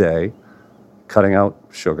 eggs a day, cutting out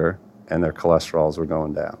sugar, and their cholesterols were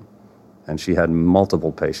going down. And she had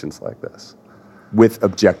multiple patients like this. With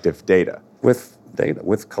objective data. With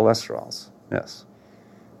cholesterols, yes.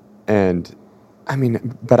 And,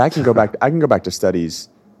 but I can go back to studies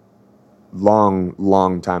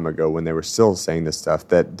long time ago when they were still saying this stuff,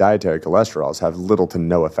 that dietary cholesterols have little to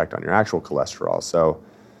no effect on your actual cholesterol. So,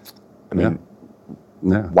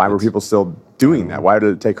 why were people still doing that? Why did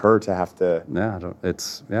it take her to have to?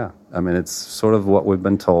 It's sort of what we've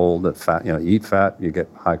been told that fat, eat fat, you get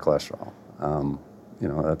high cholesterol.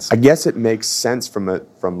 That's. I guess it makes sense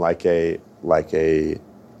from like a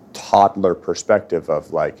toddler perspective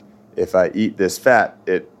of like, if I eat this fat,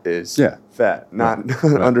 it is fat, not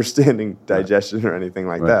understanding digestion or anything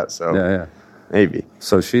like that. So maybe.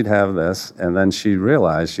 So she'd have this, and then she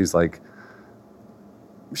realized she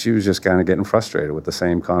was just kind of getting frustrated with the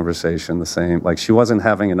same conversation, like she wasn't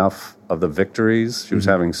having enough of the victories. She was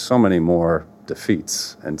having so many more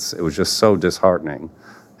defeats, and it was just so disheartening.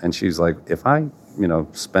 And she's like, if I,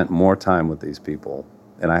 spent more time with these people,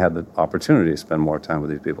 and I had the opportunity to spend more time with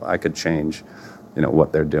these people, I could change,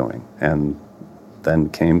 what they're doing. And then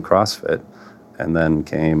came CrossFit, and then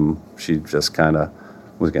she just kind of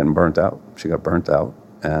was getting burnt out. She got burnt out,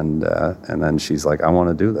 and then she's like, I want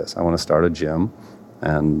to do this. I want to start a gym.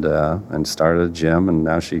 And started a gym, and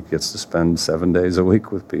now she gets to spend 7 days a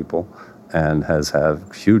week with people and has had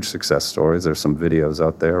huge success stories. There's some videos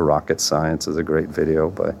out there. Rocket Science is a great video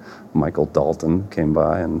by Michael Dalton, came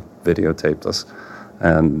by and videotaped us.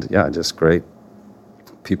 And just great.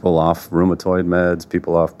 People off rheumatoid meds,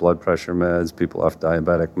 people off blood pressure meds, people off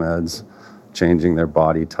diabetic meds, changing their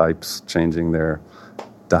body types, changing their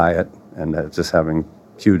diet, and just having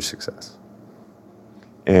huge success.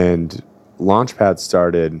 And Launchpad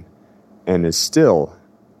started and is still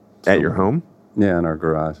at your home? Yeah, in our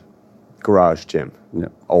garage. Garage gym.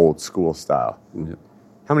 Yep. Old school style. Yep.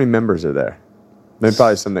 How many members are there? There's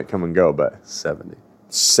probably some that come and go, but 70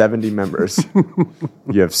 members.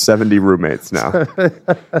 You have 70 roommates now.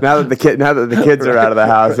 Now that the kids are out of the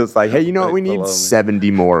house, it's like, hey, you know what? We need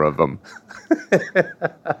 70 more of them.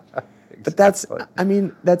 But that's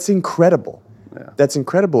incredible. Yeah. That's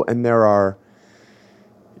incredible. And there are,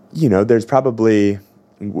 there's probably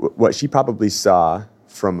what she probably saw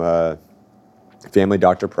from a family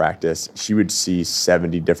doctor practice. She would see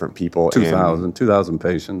 70 different people. 2,000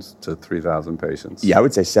 patients to 3,000 patients. Yeah, I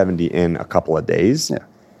would say 70 in a couple of days. Yeah.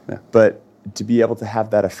 But to be able to have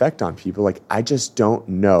that effect on people, like I just don't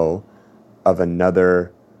know of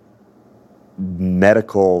another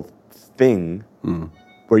medical thing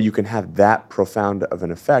where you can have that profound of an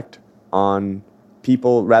effect on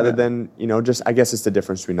people rather than, just, I guess it's the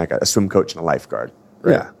difference between like a swim coach and a lifeguard.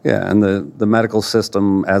 Right? Yeah. And the medical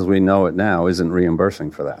system, as we know it now, isn't reimbursing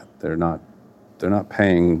for that. They're not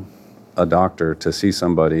paying a doctor to see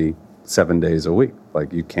somebody 7 days a week.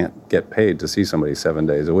 Like you can't get paid to see somebody 7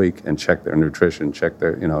 days a week and check their nutrition, check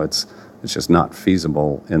their, it's just not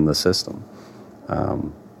feasible in the system.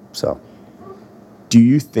 Do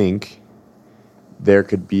you think there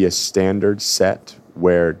could be a standard set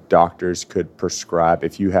where doctors could prescribe,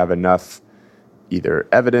 if you have enough either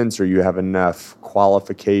evidence or you have enough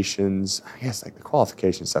qualifications. I guess like the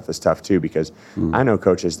qualification stuff is tough too, because I know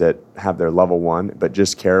coaches that have their level 1 but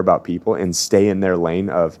just care about people and stay in their lane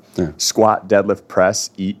of squat, deadlift,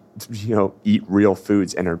 press, eat real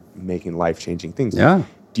foods, and are making life-changing things. Yeah.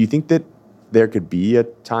 Do you think that there could be a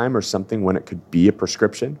time or something when it could be a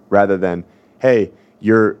prescription rather than, hey,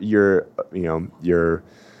 you're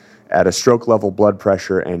at a stroke level blood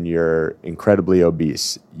pressure and you're incredibly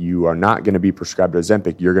obese. You are not going to be prescribed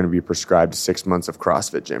Ozempic. You're going to be prescribed 6 months of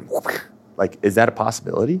CrossFit gym. Like, is that a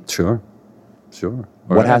possibility? Sure.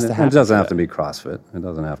 What has to happen? It doesn't have to be CrossFit. It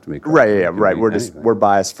doesn't have to be CrossFit. Right, right. We're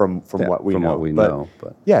biased from what we know.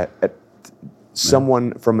 But yeah,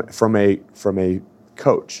 someone from a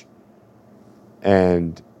coach.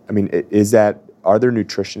 And I mean, are there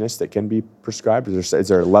nutritionists that can be prescribed? Is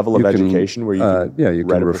there a level of education where you can you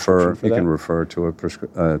can refer to a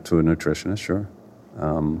nutritionist, sure.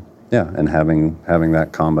 And having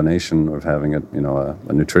that combination of having a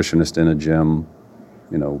nutritionist in a gym,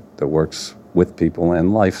 that works with people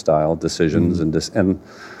and lifestyle decisions again,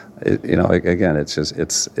 it's just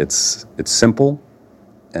it's simple,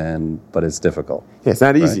 but it's difficult. Yeah, it's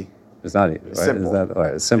not easy. Right? It's not easy. Right? Simple.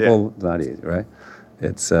 It's simple, not easy, right?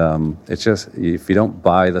 It's just, if you don't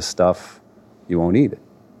buy the stuff, you won't eat it.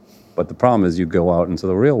 But the problem is you go out into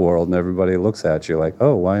the real world and everybody looks at you like,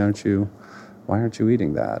 oh, why aren't you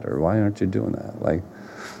eating that? Or why aren't you doing that? Like,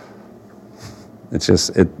 it's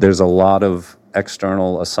just, there's a lot of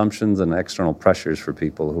external assumptions and external pressures for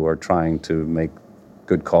people who are trying to make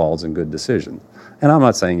good calls and good decisions. And I'm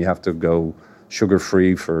not saying you have to go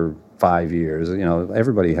sugar-free for 5 years.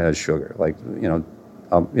 Everybody has sugar. Like,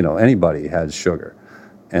 anybody has sugar.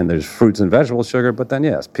 And there's fruits and vegetable sugar, but then,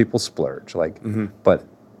 yes, people splurge. But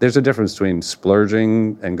there's a difference between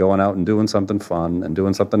splurging and going out and doing something fun and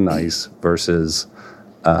doing something nice versus,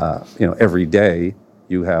 every day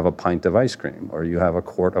you have a pint of ice cream or you have a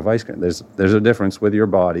quart of ice cream. There's a difference with your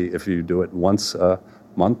body if you do it once a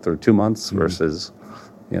month or 2 months versus,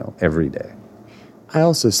 every day. I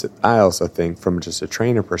also think, from just a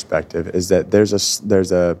trainer perspective, is that there's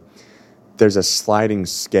a sliding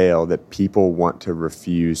scale that people want to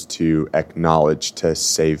refuse to acknowledge to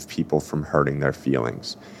save people from hurting their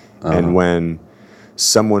feelings. And when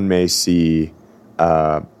someone may see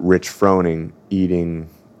Rich Froning eating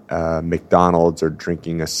McDonald's or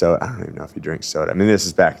drinking a soda, I don't even know if he drinks soda. I mean, this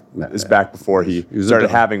is back before he started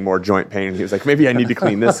having more joint pain. And he was like, maybe I need to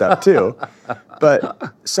clean this up too.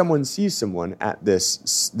 But someone sees someone at this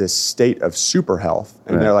state of super health,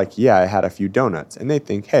 and they're like, yeah, I had a few donuts. And they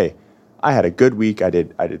think, hey, I had a good week. I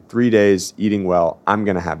did 3 days eating well. I'm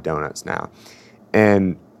going to have donuts now.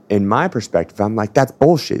 And in my perspective, I'm like, that's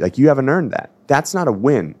bullshit. Like, you haven't earned that. That's not a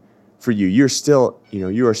win for you. You are still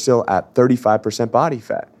at 35% body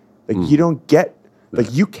fat. Like, you don't get,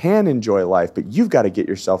 like, you can enjoy life, but you've got to get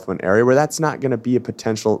yourself to an area where that's not going to be a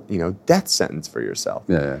potential, death sentence for yourself.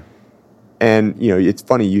 Yeah. And, it's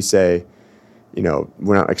funny you say, we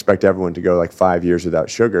don't expect everyone to go like 5 years without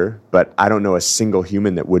sugar, but I don't know a single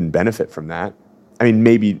human that wouldn't benefit from that. I mean,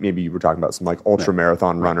 maybe you were talking about some like ultra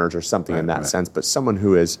marathon runners or something in that sense, but someone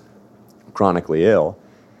who is chronically ill.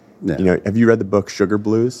 Yeah. Have you read the book Sugar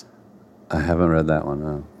Blues? I haven't read that one,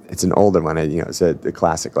 no. It's an older one. It's the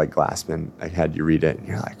classic, like, Glassman. I had you read it, and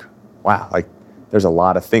you're like, wow, like, there's a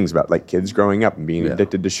lot of things about like kids growing up and being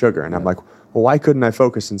addicted to sugar. And I'm like, well, why couldn't I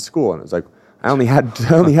focus in school? And it was like, I only had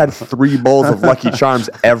 3 bowls of Lucky Charms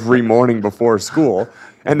every morning before school,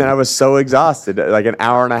 and then I was so exhausted. Like an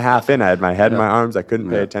hour and a half in, I had my head in my arms. I couldn't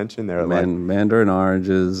pay attention. They were mandarin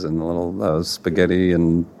oranges and a little spaghetti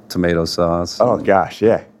and tomato sauce. Oh gosh,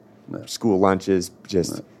 yeah. School lunches,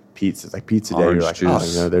 just pizza. It's like pizza day. You're like,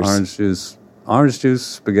 juice, there's orange juice,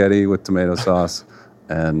 spaghetti with tomato sauce,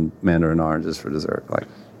 and mandarin oranges for dessert. Like,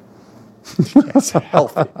 it's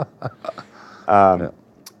healthy.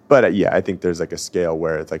 But I think there's like a scale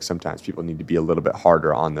where it's like sometimes people need to be a little bit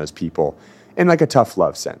harder on those people in like a tough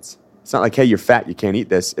love sense. It's not like, hey, you're fat, you can't eat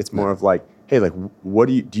this. It's more of like, hey, like,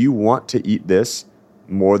 do you want to eat this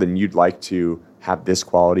more than you'd like to have this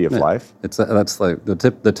quality of life? That's like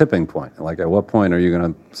the tipping point. Like, at what point are you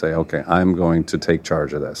going to say, okay, I'm going to take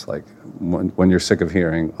charge of this? Like, when you're sick of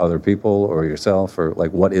hearing other people or yourself, or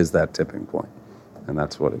like, what is that tipping point? And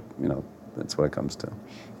that's what it comes to.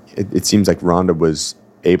 It seems like Rhonda was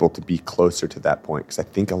able to be closer to that point, because I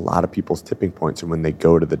think a lot of people's tipping points are when they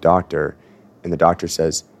go to the doctor and the doctor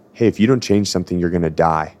says, hey, if you don't change something, you're going to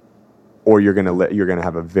die, or you're going to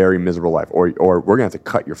have a very miserable life, or we're going to have to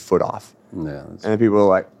cut your foot off. Yeah. And people are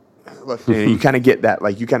like, look, you kind of get that,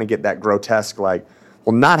 like, you kind of get that grotesque, like,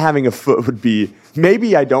 well, not having a foot would be,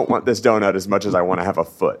 maybe I don't want this donut as much as I want to have a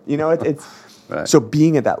foot. You know, it's right. So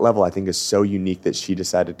being at that level, I think, is so unique that she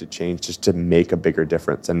decided to change just to make a bigger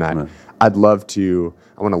difference. And that I'd love to,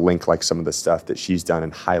 I want to link like some of the stuff that she's done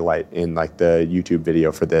and highlight in like the YouTube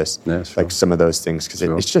video for this, like some of those things, because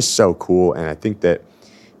it's just so cool. And I think that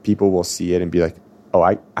people will see it and be like, oh,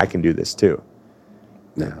 I can do this too.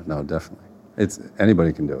 Yeah, no, definitely.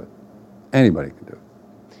 Anybody can do it. Anybody can do it.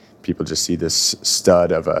 People just see this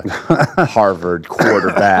stud of a Harvard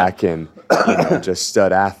quarterback and just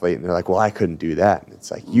stud athlete, and they're like, well, I couldn't do that. And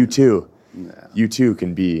it's like, you too. Yeah. You too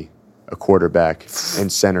can be a quarterback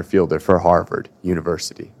and center fielder for Harvard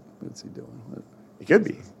University. What's he doing? It could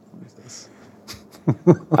be.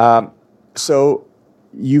 So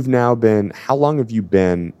you've now been, how long have you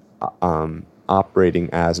been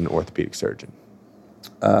operating as an orthopedic surgeon?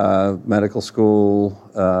 Medical school,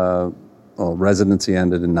 residency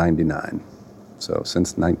ended in 99. So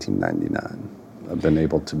since 1999, I've been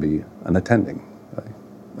able to be an attending.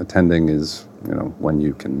 Attending is, when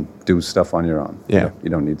you can do stuff on your own. Yeah. You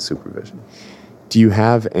don't need supervision. Do you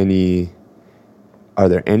have are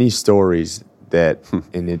there any stories that,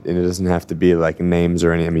 and it doesn't have to be like names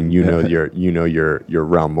or any, I mean, your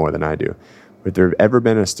realm more than I do. But there ever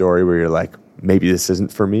been a story where you're like, maybe this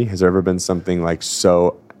isn't for me? Has there ever been something like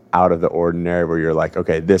so out of the ordinary where you're like,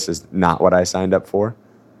 okay, this is not what I signed up for?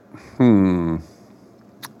 Well,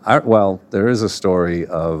 there is a story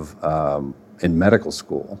of in medical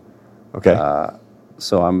school. Okay.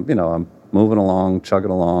 So I'm moving along,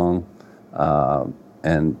 chugging along,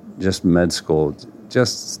 and just med school,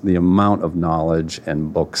 just the amount of knowledge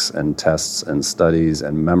and books and tests and studies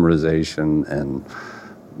and memorization and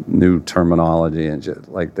new terminology, and just,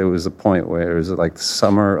 like, there was a point where it was like the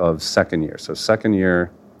summer of second year. So second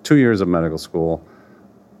year, 2 years of medical school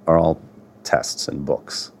are all tests and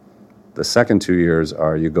books. The second 2 years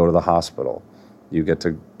are you go to the hospital, you get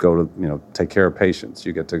to go to, take care of patients,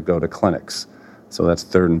 you get to go to clinics. So that's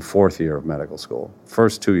third and fourth year of medical school.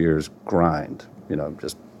 First 2 years, grind,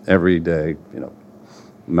 just every day,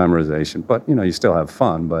 memorization. But, you still have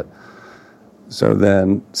fun. But so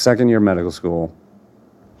then second year medical school,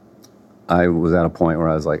 I was at a point where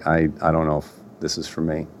I was like, I don't know if this is for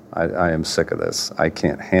me. I am sick of this. I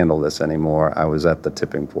can't handle this anymore. I was at the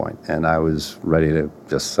tipping point, and I was ready to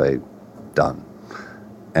just say, done.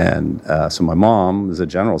 And so my mom is a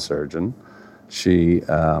general surgeon. It's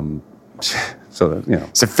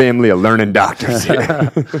a family of learning doctors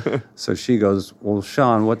here. So she goes, well,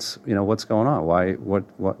 Sean, what's going on? Why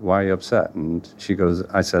are you upset? And she goes,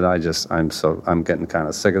 I said, I'm getting kind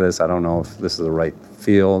of sick of this. I don't know if this is the right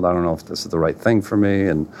field. I don't know if this is the right thing for me.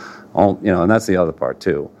 And and that's the other part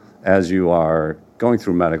too. As you are going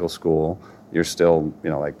through medical school, you're still,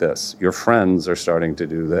 like this. Your friends are starting to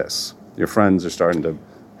do this. Your friends are starting to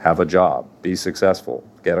have a job, be successful,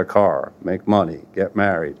 get a car, make money, get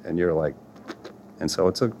married, and you're like, and so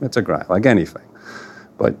it's a grind, like anything.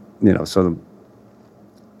 But so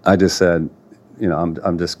I just said,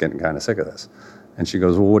 I'm just getting kind of sick of this. And she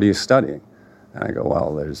goes, well, what are you studying? And I go,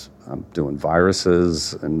 well, I'm doing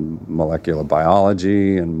viruses and molecular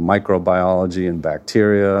biology and microbiology and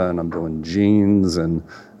bacteria, and I'm doing genes and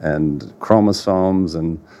chromosomes.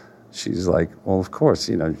 And she's like, well, of course,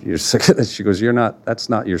 you're sick of this. She goes, that's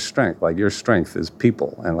not your strength. Like, your strength is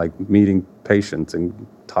people and like meeting patients and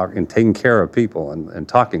taking care of people and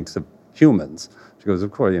talking to humans. She goes,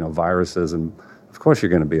 of course, viruses, and of course you're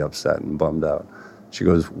going to be upset and bummed out. She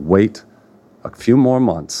goes, wait a few more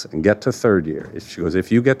months and get to third year. She goes,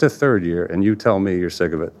 if you get to third year and you tell me you're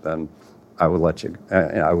sick of it, then I would let you,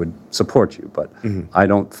 I would support you, but I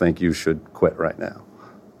don't think you should quit right now.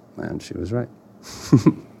 And she was right.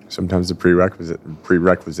 Sometimes the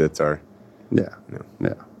prerequisites are. Yeah.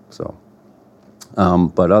 So,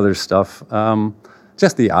 but other stuff,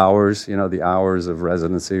 just the hours, the hours of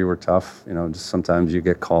residency were tough. Just sometimes you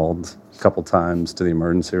get called a couple times to the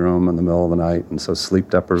emergency room in the middle of the night, and so sleep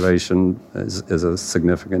deprivation is a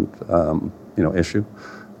significant, issue.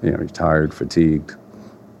 You're tired, fatigued,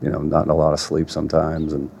 not a lot of sleep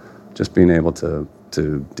sometimes, and just being able to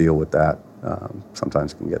deal with that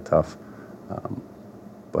sometimes can get tough.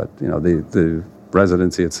 But the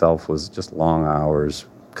residency itself was just long hours.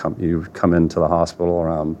 You come into the hospital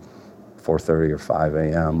around 4:30 or 5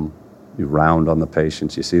 a.m. You round on the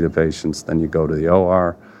patients, you see the patients, then you go to the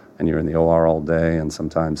OR, and you're in the OR all day, and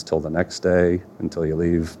sometimes till the next day, until you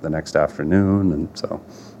leave the next afternoon, and so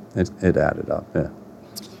it added up. Yeah.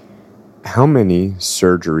 How many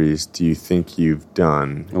surgeries do you think you've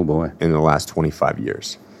done? Oh boy, in the last 25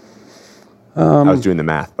 years? I was doing the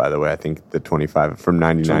math, by the way. I think the 25 from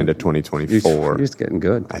 99 to 2024. He's getting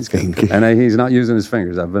good. He's getting good. And he's not using his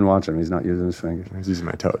fingers. I've been watching him. He's not using his fingers. I was using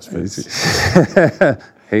my toes.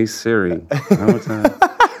 Hey Siri.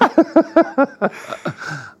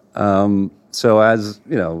 So as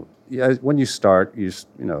you know, when you start,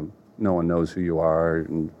 no one knows who you are,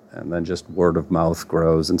 and then just word of mouth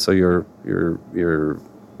grows, and so your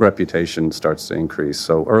reputation starts to increase.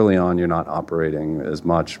 So early on, you're not operating as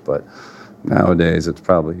much, but nowadays it's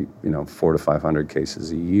probably 400 to 500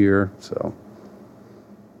 cases a year. So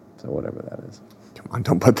whatever that is. Come on,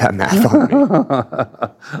 don't put that math on me.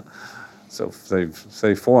 So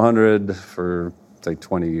say 400 for say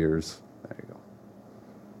 20 years. There you go.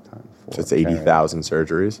 So it's 80,000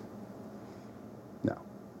 surgeries. No.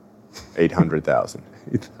 800,000.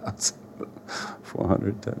 8,000.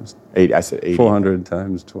 400 times. I said 80. 400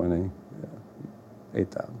 times 20. Yeah.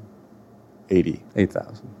 8,000. 80.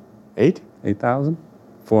 8,000. 8,000?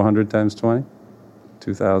 400 times 20.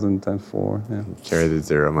 2,000 times 4. Yeah. Carry the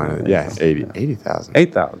zero minus. Yeah, 80,000.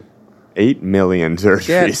 8,000. 8 million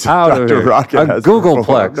surgeries. Get out of here. Rockett A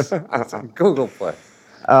Googleplex.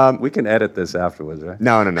 Googleplex. We can edit this afterwards, right?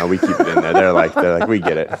 No. We keep it in there. They're like, we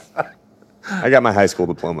get it. I got my high school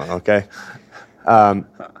diploma, okay?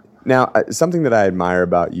 Now, something that I admire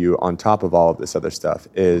about you on top of all of this other stuff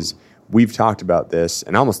is we've talked about this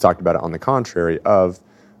and almost talked about it on the contrary of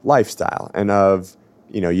lifestyle and of,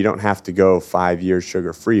 you don't have to go 5 years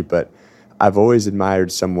sugar-free, but I've always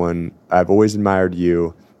admired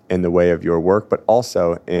you in the way of your work, but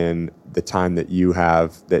also in the time that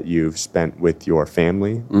you've spent with your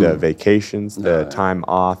family, the vacations, the time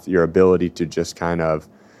off, your ability to just kind of,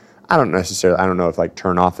 I don't know if like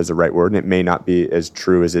turn off is the right word, and it may not be as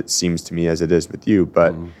true as it seems to me as it is with you,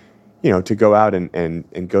 but to go out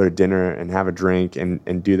and go to dinner and have a drink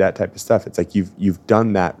and do that type of stuff. It's like you've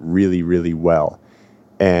done that really, really well.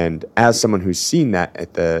 And as someone who's seen that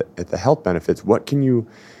at the health benefits, what can you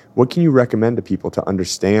recommend to people to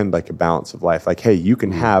understand like a balance of life? Like, hey, you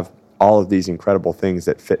can have all of these incredible things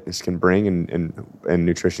that fitness can bring and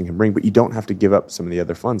nutrition can bring, but you don't have to give up some of the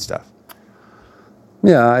other fun stuff.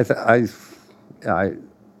 Yeah, I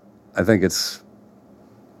think it's,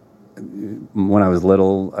 when I was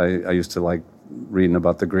little, I used to like reading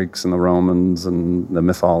about the Greeks and the Romans and the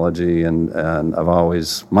mythology, and I've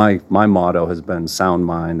always, my motto has been sound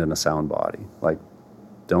mind and a sound body. Like,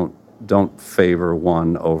 don't favor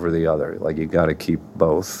one over the other. Like, you got to keep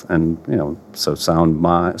both. And, so sound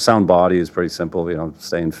body is pretty simple,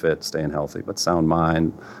 staying fit, staying healthy, but sound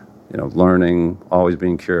mind, learning, always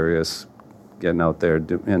being curious, getting out there,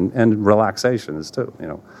 and relaxation is too,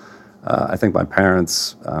 I think my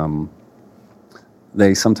parents,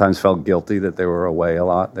 they sometimes felt guilty that they were away a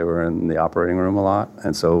lot. They were in the operating room a lot.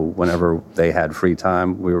 And so whenever they had free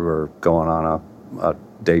time, we were going on a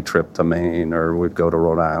day trip to Maine, or we'd go to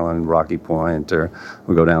Rhode Island, Rocky Point, or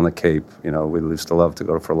we'd go down the Cape. We used to love to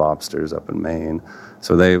go for lobsters up in Maine.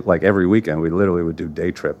 So they, like every weekend, we literally would do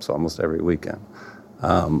day trips almost every weekend.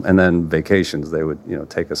 And then vacations, they would,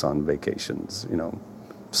 take us on vacations.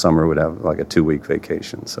 Summer would have like a 2-week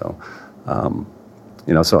vacation. So,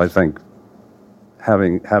 so I think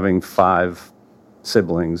having 5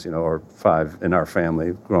 siblings, or 5 in our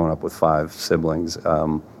family, growing up with 5 siblings,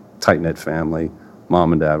 tight-knit family.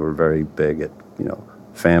 Mom and Dad were very big at,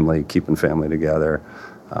 family, keeping family together.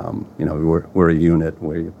 We're a unit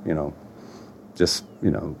where, just,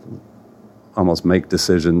 almost make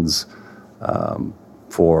decisions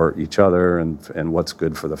for each other and what's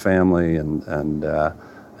good for the family. And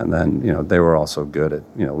then, they were also good at,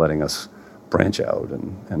 letting us branch out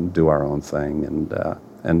and do our own thing.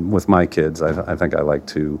 And with my kids, I think I like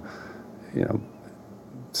to,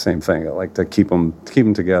 same thing. I like to keep them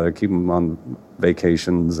together, keep them on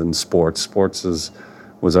vacations and sports. Sports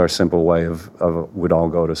was our simple way of we'd all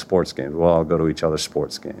go to sports games. We'll all go to each other's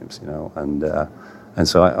sports games, and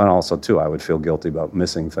so and also too, I would feel guilty about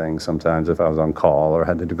missing things sometimes if I was on call or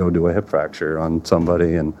had to go do a hip fracture on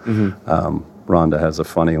somebody. And Rhonda has a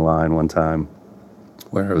funny line one time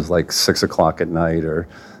where it was like 6:00 at night,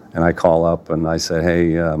 and I call up and I say,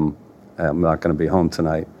 hey, I'm not going to be home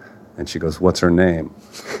tonight. And she goes, what's her name?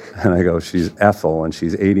 And I go, she's Ethel, and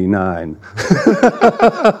she's 89.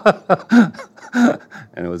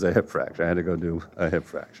 And it was a hip fracture. I had to go do a hip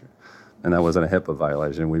fracture. And that wasn't a HIPAA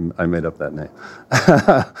violation. I made up that name.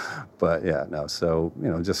 But yeah, no. So,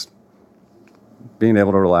 just being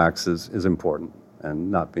able to relax is important, and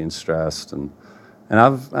not being stressed. And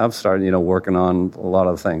I've started, working on a lot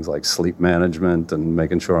of things like sleep management and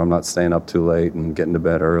making sure I'm not staying up too late and getting to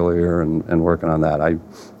bed earlier and working on that.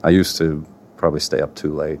 I used to probably stay up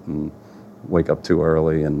too late and wake up too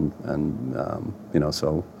early, and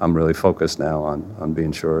so I'm really focused now on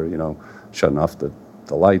being sure, shutting off the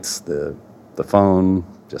lights, the phone,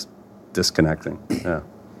 just disconnecting. Yeah.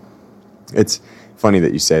 It's funny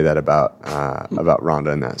that you say that about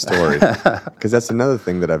Rhonda and that story, because that's another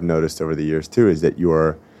thing that I've noticed over the years too, is that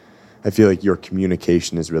I feel like your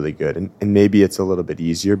communication is really good, and maybe it's a little bit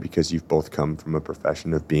easier because you've both come from a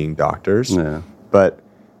profession of being doctors. Yeah. But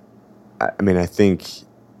I mean, I think,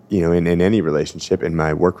 in any relationship, in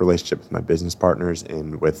my work relationship with my business partners,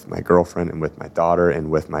 and with my girlfriend, and with my daughter,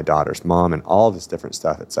 and with my daughter's mom, and all this different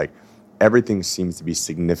stuff, it's like everything seems to be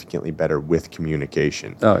significantly better with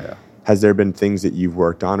communication. Oh, yeah. Has there been things that you've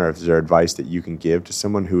worked on, or is there advice that you can give to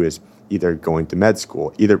someone who is either going to med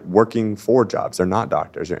school, either working 4 jobs, they're not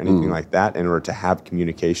doctors, or anything like that, in order to have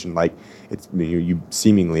communication like you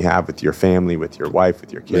seemingly have with your family, with your wife,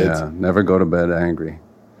 with your kids? Yeah, never go to bed angry.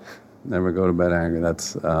 Never go to bed angry.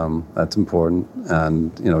 That's important,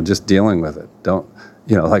 and just dealing with it. Don't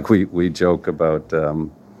like we joke about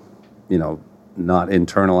not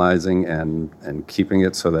internalizing and keeping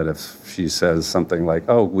it so that if she says something like,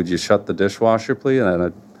 "Oh, would you shut the dishwasher, please?"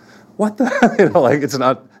 and what the like it's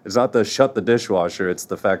not the shut the dishwasher. It's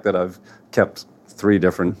the fact that I've kept 3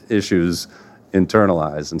 different issues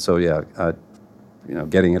internalized, and so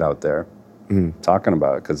getting it out there, talking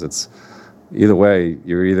about it, because it's. Either way,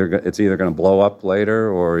 it's either going to blow up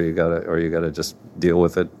later, or you gotta just deal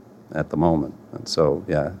with it at the moment. And so,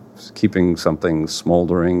 keeping something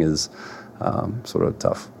smoldering is sort of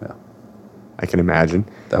tough. Yeah, I can imagine.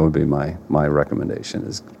 That would be my recommendation: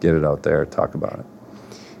 is get it out there, talk about it.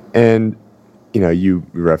 And you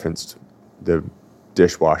referenced the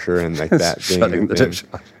dishwasher and like that shutting the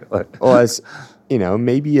dishwasher. Well, as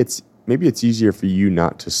maybe it's easier for you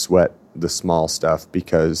not to sweat the small stuff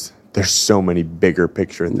because there's so many bigger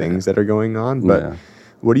picture things that are going on. But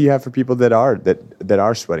what do you have for people that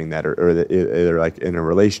are sweating that, or that either like in a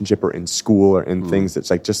relationship or in school or in things that's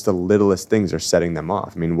like just the littlest things are setting them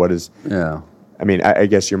off? I mean, what is? Yeah. I mean, I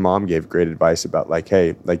guess your mom gave great advice about like,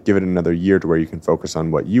 hey, like give it another year to where you can focus on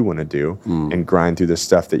what you want to do and grind through the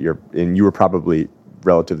stuff that you were probably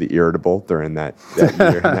relatively irritable during that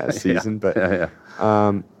year and that season. But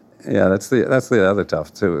that's the other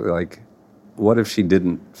tough too. Like, what if she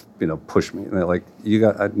didn't, push me? Like, you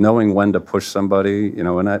got knowing when to push somebody,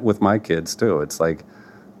 and with my kids too. It's like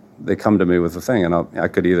they come to me with a thing, and I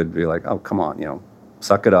could either be like, oh, come on,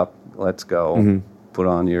 suck it up, let's go, put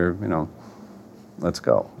on your, let's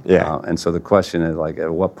go. Yeah. And so the question is, like,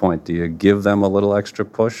 at what point do you give them a little extra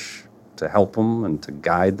push to help them and to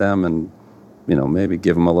guide them, and maybe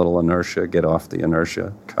give them a little inertia, get off the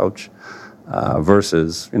inertia couch,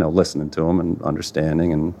 versus listening to them and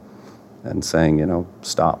understanding and saying,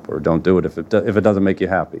 stop or don't do it if it doesn't make you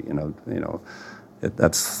happy.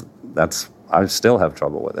 That's I still have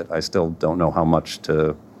trouble with it. I still don't know how much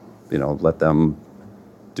to, let them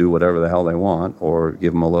do whatever the hell they want, or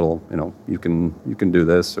give them a little, you can do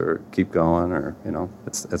this, or keep going, or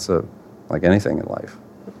it's like anything in life.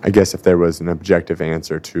 I guess if there was an objective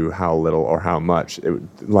answer to how little or how much,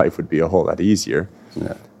 life would be a whole lot easier.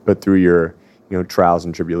 Yeah. But through your trials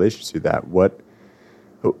and tribulations through that,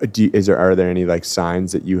 are there any like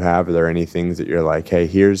signs that you have? Are there any things that you're like, hey,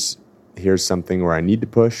 here's something where I need to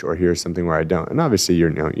push, or here's something where I don't? And obviously you're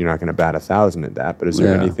not going to bat 1,000 at that, but is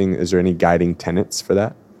there anything? Is there any guiding tenets for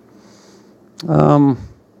that? No,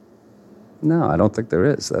 I don't think there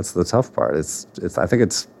is. That's the tough part. It's I think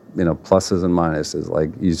it's pluses and minuses.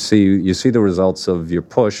 Like you see the results of your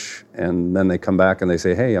push, and then they come back and they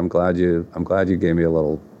say, hey, I'm glad you gave me a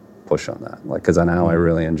little push on that, like, because now I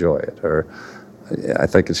really enjoy it. Or I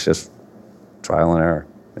think it's just trial and error.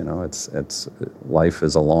 It's life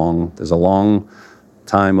is there's a long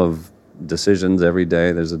time of decisions every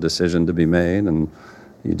day. There's a decision to be made, and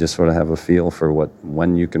you just sort of have a feel for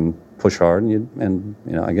when you can push hard, and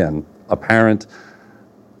again, a parent.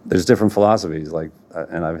 There's different philosophies, like,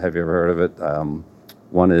 and have you ever heard of it?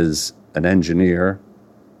 One is an engineer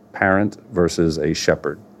parent versus a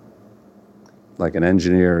shepherd. Like, an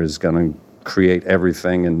engineer is going to create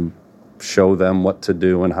everything and show them what to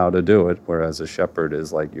do and how to do it, whereas a shepherd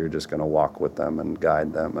is like, you're just going to walk with them and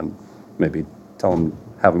guide them and maybe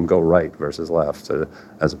have them go right versus left,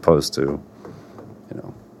 as opposed to,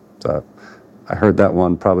 So I heard that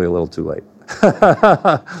one probably a little too late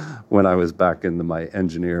when I was back into my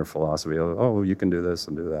engineer philosophy. Oh, you can do this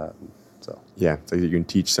and do that. So yeah, so you can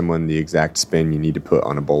teach someone the exact spin you need to put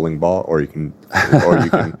on a bowling ball, or you can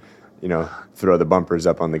throw the bumpers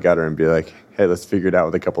up on the gutter and be like, hey, let's figure it out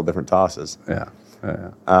with a couple different tosses. Yeah.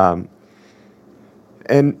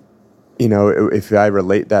 And if I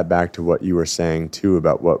relate that back to what you were saying too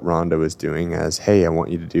about what Rhonda was doing as, hey, I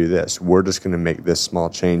want you to do this. We're just going to make this small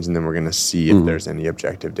change and then we're going to see if there's any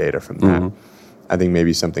objective data from that. I think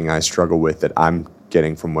maybe something I struggle with that I'm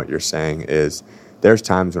getting from what you're saying is there's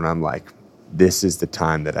times when I'm like, this is the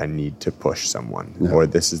time that I need to push someone, or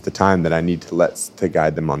this is the time that I need to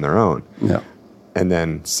guide them on their own. Yeah. And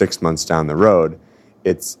then 6 months down the road,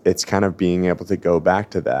 it's kind of being able to go back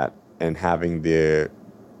to that and having the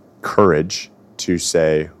courage to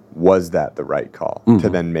say, was that the right call? To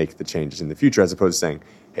then make the changes in the future, as opposed to saying,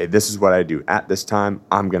 hey, this is what I do at this time,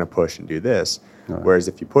 I'm going to push and do this. Right. Whereas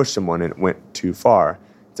if you push someone and it went too far,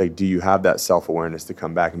 it's like, do you have that self-awareness to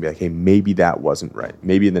come back and be like, hey, maybe that wasn't right.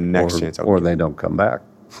 Maybe the next chance. Or they don't come back.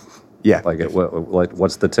 Yeah. Like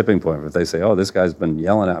what's the tipping point? If they say, oh, this guy's been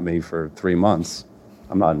yelling at me for 3 months,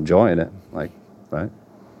 I'm not enjoying it. Like, right?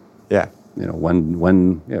 Yeah.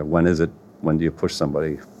 When is it? When do you push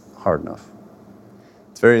somebody hard enough?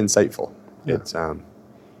 It's very insightful. Yeah. It's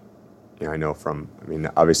I know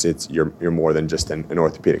obviously you're more than just an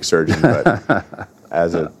orthopedic surgeon, but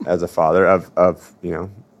as a father of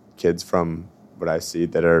kids from what I see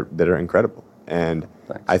that are incredible. And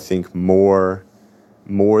Thanks. I think more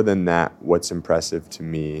than that, what's impressive to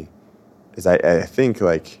me is I think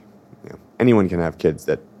anyone can have kids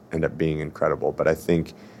that end up being incredible, but I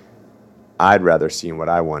think I'd rather see, and what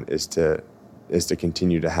I want is to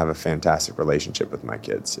continue to have a fantastic relationship with my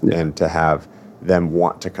kids and to have them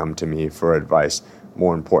want to come to me for advice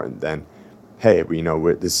more important than, hey,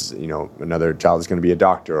 this is, another child is going to be a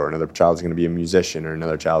doctor, or another child is going to be a musician, or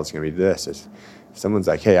another child is going to be this. If someone's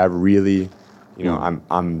like, hey, I really,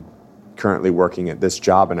 I'm currently working at this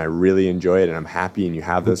job and I really enjoy it and I'm happy, and you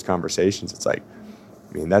have those conversations, it's like,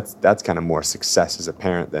 that's kind of more success as a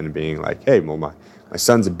parent than being like, hey, well, my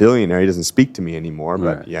son's a billionaire, he doesn't speak to me anymore,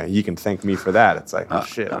 but right. yeah, he can thank me for that. It's like, oh,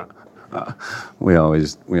 shit. We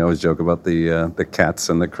always joke about the Cats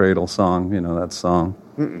in the Cradle song. That song,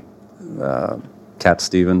 Cat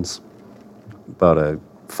Stevens, about a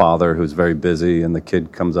father who's very busy, and the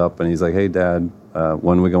kid comes up and he's like, "Hey, Dad,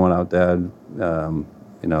 when are we going out, Dad?" I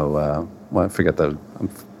forget the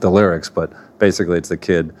lyrics, but basically it's the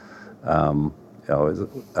kid,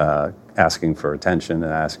 asking for attention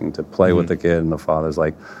and asking to play with the kid, and the father's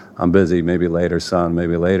like, "I'm busy. Maybe later, son.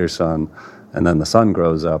 Maybe later, son." And then the son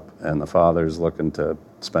grows up, and the father's looking to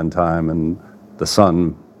spend time, and the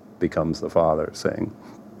son becomes the father, saying,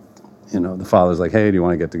 the father's like, "Hey, do you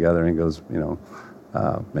want to get together?" And he goes,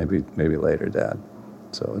 maybe later, Dad.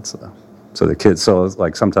 So it's so the kids. So it's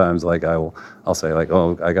like sometimes like I'll say like,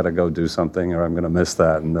 "Oh, I got to go do something, or I'm going to miss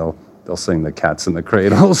that," and they'll sing the Cats in the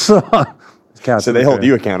Cradle song. So they hold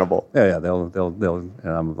you accountable. Yeah. They'll. And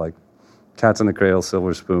I'm like, "Cats in the Cradle,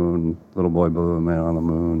 Silver Spoon, Little Boy Blue, Man on the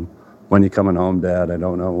Moon. When you coming home, Dad? I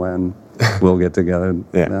don't know when. We'll get together."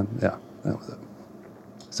 Yeah. That was it.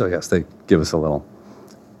 So yes, they give us a little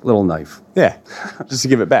knife. Yeah, just to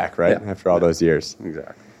give it back, right? Yeah. After all those years.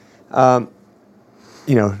 Exactly.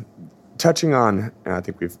 Touching on, and I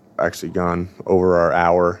think we've actually gone over our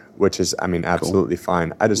hour, which is, absolutely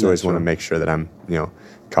fine. I just always want to make sure that I'm,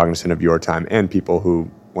 cognizant of your time and people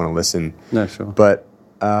who want to listen. Yeah, sure. But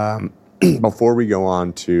before we go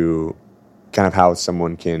on to kind of how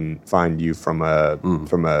someone can find you from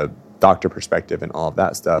a doctor perspective and all of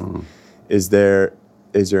that stuff, is there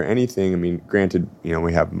anything? Granted,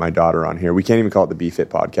 we have my daughter on here. We can't even call it the BeFit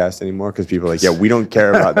podcast anymore because people are like, yeah, we don't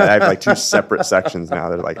care about that. I have like 2 separate sections now.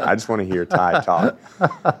 They're like, I just want to hear Ty talk.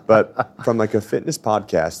 But from like a fitness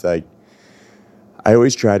podcast, like I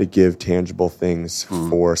always try to give tangible things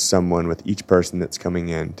for someone with each person that's coming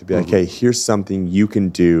in to be like, hey, here's something you can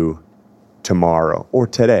do tomorrow or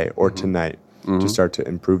today or tonight to start to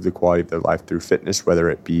improve the quality of their life through fitness, whether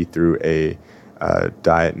it be through a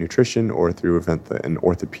diet, nutrition, or through an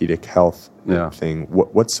orthopedic health thing.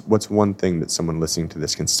 What's one thing that someone listening to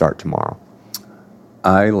this can start tomorrow?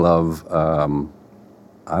 I love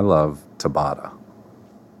Tabata.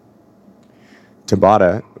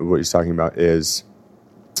 Tabata, what he's talking about, is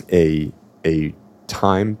a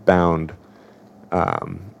time-bound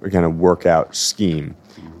kind of workout scheme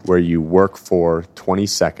where you work for 20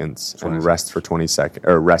 seconds and rest for 20 seconds,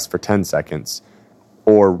 or rest for 10 seconds,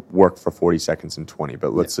 or work for 40 seconds and 20.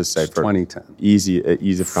 But let's just say for 20-10.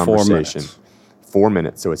 Ease of conversation. 4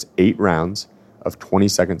 minutes. So it's 8 rounds of 20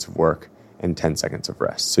 seconds of work and 10 seconds of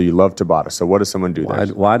rest. So you love Tabata. So what does someone do there?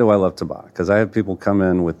 Why do I love Tabata? Because I have people come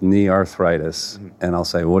in with knee arthritis, and I'll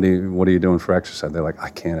say, what are you doing for exercise? They're like, I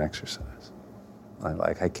can't exercise.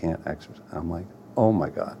 I can't exercise. I'm like, oh my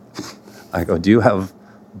God. I go, do you have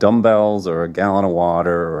dumbbells or a gallon of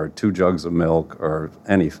water or 2 jugs of milk or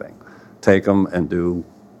anything? Take them and do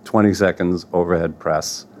 20 seconds overhead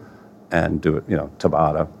press and do it,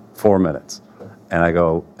 Tabata, 4 minutes. And I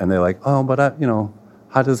go, and they're like, oh, but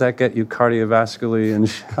how does that get you cardiovascularly?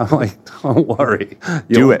 And I'm like, don't worry.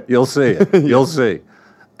 Do it. You'll see it. You'll see.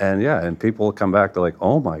 And people come back, they're like,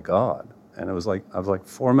 oh my God. And I was like,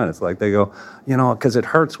 4 minutes. Like they go, because it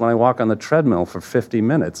hurts when I walk on the treadmill for 50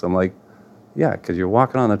 minutes. I'm like, yeah, because you're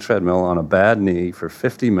walking on the treadmill on a bad knee for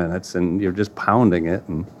 50 minutes and you're just pounding it.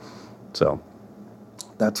 And so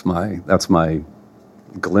that's my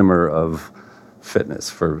glimmer of fitness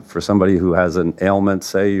for somebody who has an ailment.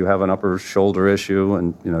 Say you have an upper shoulder issue,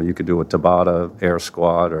 and you could do a Tabata air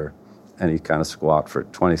squat or any kind of squat for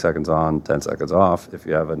 20 seconds on, 10 seconds off. If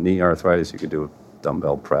you have a knee arthritis, you could do a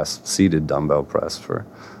dumbbell press, seated dumbbell press for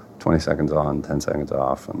 20 seconds on, 10 seconds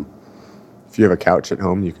off. And if you have a couch at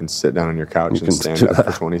home, you can sit down on your couch and stand up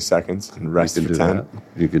for 20 seconds and rest for 10.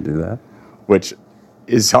 You could do that, which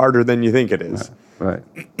is harder than you think it is. Right.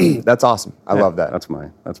 That's awesome. I love that. That's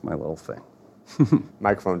my little thing.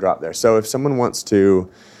 Microphone drop there. So if someone wants to,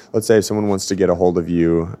 let's say if someone wants to get a hold of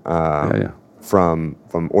you from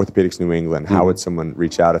Orthopedics New England, how would someone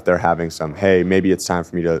reach out if they're having hey, maybe it's time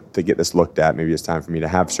for me to get this looked at, maybe it's time for me to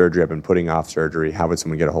have surgery, I've been putting off surgery, how would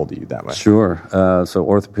someone get a hold of you that way? Sure. So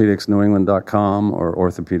orthopedicsnewengland.com or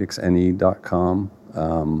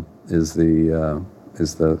orthopedicsne.com is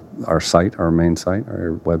our site, our main site,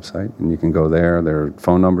 our website, and you can go there. There are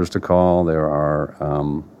phone numbers to call.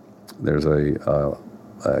 There's a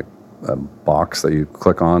box that you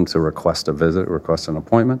click on to request a visit, request an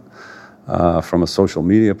appointment. From a social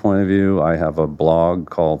media point of view, I have a blog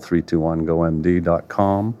called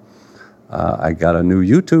 321gomd.com. I got a new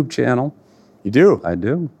YouTube channel. You do? I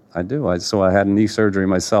do. So I had knee surgery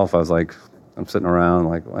myself. I was like, I'm sitting around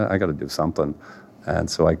like, well, I got to do something. And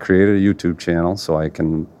so I created a YouTube channel so I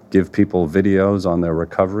can give people videos on their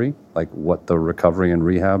recovery, like what the recovery and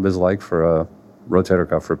rehab is like for a rotator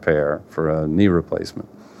cuff repair, for a knee replacement.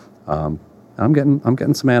 I'm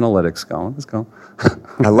getting some analytics going. Let's go.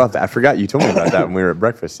 I love that. I forgot you told me about that when we were at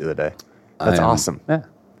breakfast the other day. That's awesome. Yeah.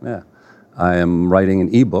 I am writing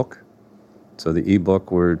an ebook. So the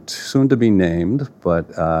ebook, we're soon to be named, but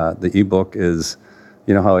the ebook is,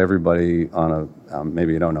 how everybody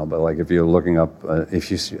maybe you don't know, but like if you're looking up,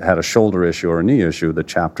 if you had a shoulder issue or a knee issue, the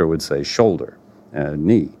chapter would say shoulder and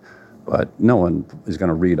knee. But no one is going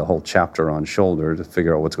to read a whole chapter on shoulder to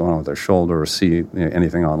figure out what's going on with their shoulder or see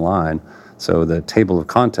anything online. So the table of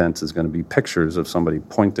contents is going to be pictures of somebody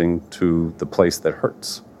pointing to the place that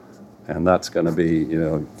hurts. And that's going to be,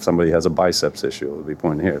 if somebody has a biceps issue, it'll be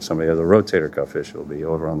pointing here. If somebody has a rotator cuff issue, it'll be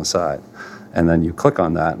over on the side. And then you click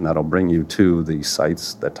on that, and that'll bring you to the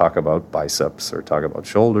sites that talk about biceps or talk about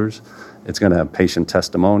shoulders. It's going to have patient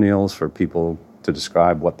testimonials for people to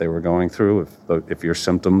describe what they were going through, if your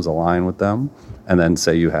symptoms align with them. And then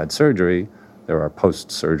say you had surgery, there are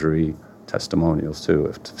post-surgery testimonials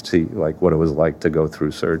too, to see like what it was like to go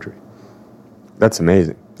through surgery. That's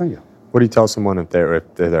amazing. Thank you. What do you tell someone if they're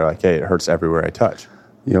like, hey, it hurts everywhere I touch?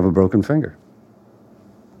 You have a broken finger.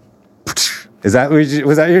 Was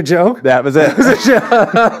that your joke? That was it.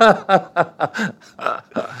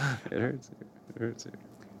 It hurts.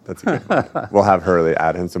 That's a good one. We'll have Hurley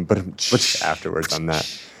add in some afterwards on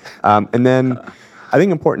that. And then I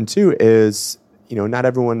think important too is, not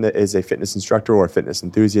everyone that is a fitness instructor or a fitness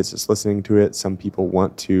enthusiast is listening to it. Some people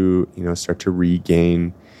want to, start to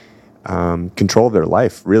regain control of their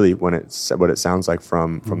life, really, when it's what it sounds like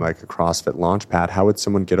from like a CrossFit launch pad. How would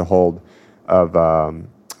someone get a hold of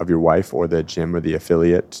your wife or the gym or the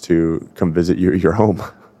affiliate to come visit your home?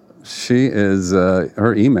 She is,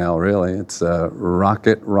 her email, really, it's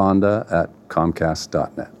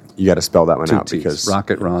rocketronda@comcast.net. You got to spell that one 2 out T's. because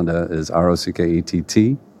Rockett Ronda is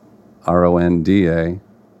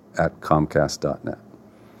ROCKETTRONDA@comcast.net.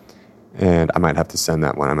 And I might have to send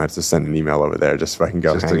that one. I might have to send an email over there just so I can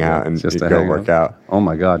go hang out and just go work out. Oh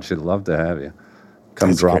my God, she'd love to have you.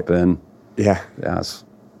 Come drop in. Yeah. Yes.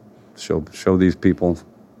 Show these people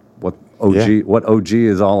what OG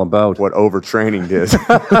is all about. What overtraining did.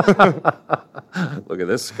 Look at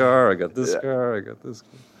this scar. I got this scar. I got this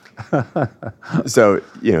scar. So,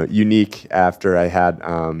 unique after I had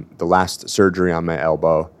the last surgery on my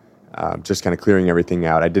elbow, just kind of clearing everything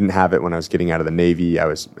out. I didn't have it when I was getting out of the Navy. I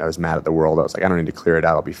was mad at the world. I was like, I don't need to clear it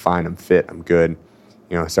out. I'll be fine. I'm fit. I'm good.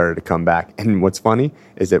 I started to come back. And what's funny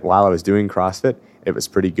is that while I was doing CrossFit, it was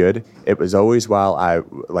pretty good. It was always while I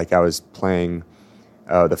was playing.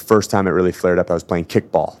 The first time it really flared up, I was playing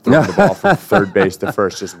kickball, throwing the ball from third base to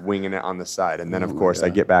first, just winging it on the side. And then, of course, I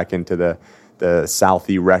get back into the the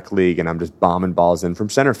Southie Rec League, and I'm just bombing balls in from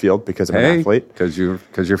center field because I'm an athlete. Because you're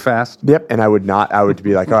fast. Yep, and I would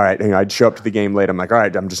be like, all right, I'd show up to the game late. I'm like, all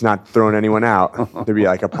right, I'm just not throwing anyone out. There'd be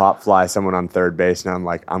like a pop fly, someone on third base, and I'm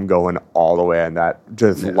like, I'm going all the way, and that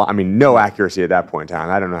just, no accuracy at that point in time.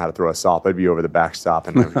 I don't know how to throw a softball. I'd be over the backstop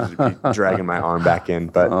and I'd just be dragging my arm back in.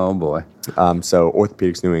 But oh boy. So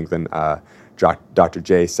Orthopedics New England. Dr.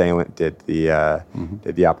 Jay Salent did the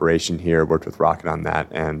operation here, worked with Rockett on that,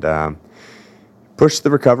 and pushed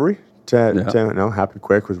the recovery to happen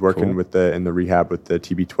quick. Was working in the rehab with the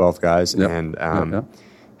TB12 guys, and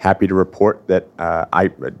happy to report that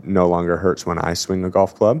it no longer hurts when I swing a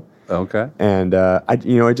golf club. Okay. And I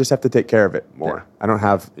just have to take care of it more. Yeah. I don't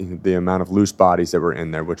have the amount of loose bodies that were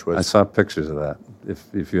in there, which was. I saw pictures of that.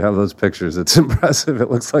 If you have those pictures, it's impressive.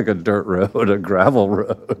 It looks like a dirt road, a gravel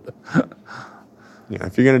road.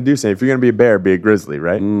 If you're gonna be a bear, be a grizzly,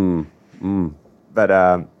 right? But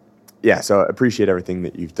so I appreciate everything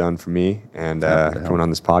that you've done for me and coming on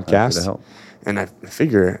this podcast. And I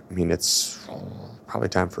figure, it's probably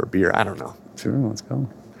time for a beer. I don't know. Sure, let's go.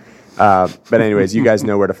 But anyways, you guys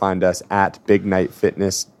know where to find us at Big Night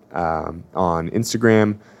Fitness on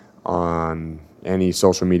Instagram, on any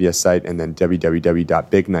social media site, and then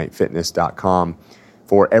www.bignightfitness.com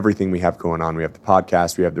for everything we have going on. We have the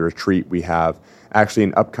podcast, we have the retreat, we have actually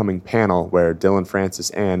an upcoming panel where Dylan Francis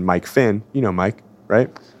and Mike Finn, you know Mike, right?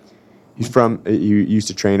 He used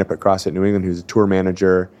to train up at CrossFit New England. He was a tour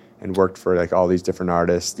manager and worked for like all these different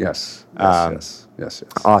artists. Yes.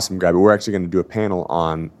 Awesome guy. But we're actually going to do a panel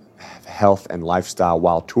on health and lifestyle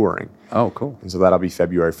while touring. Oh, cool. And so that'll be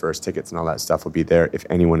February 1st. Tickets and all that stuff will be there. If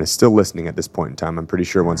anyone is still listening at this point in time, I'm pretty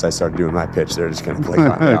sure once I start doing my pitch, they're just going to click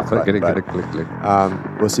on it. Click.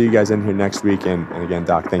 We'll see you guys in here next week. And again,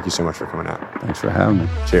 Doc, thank you so much for coming out. Thanks for having me.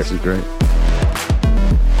 Cheers. This is great.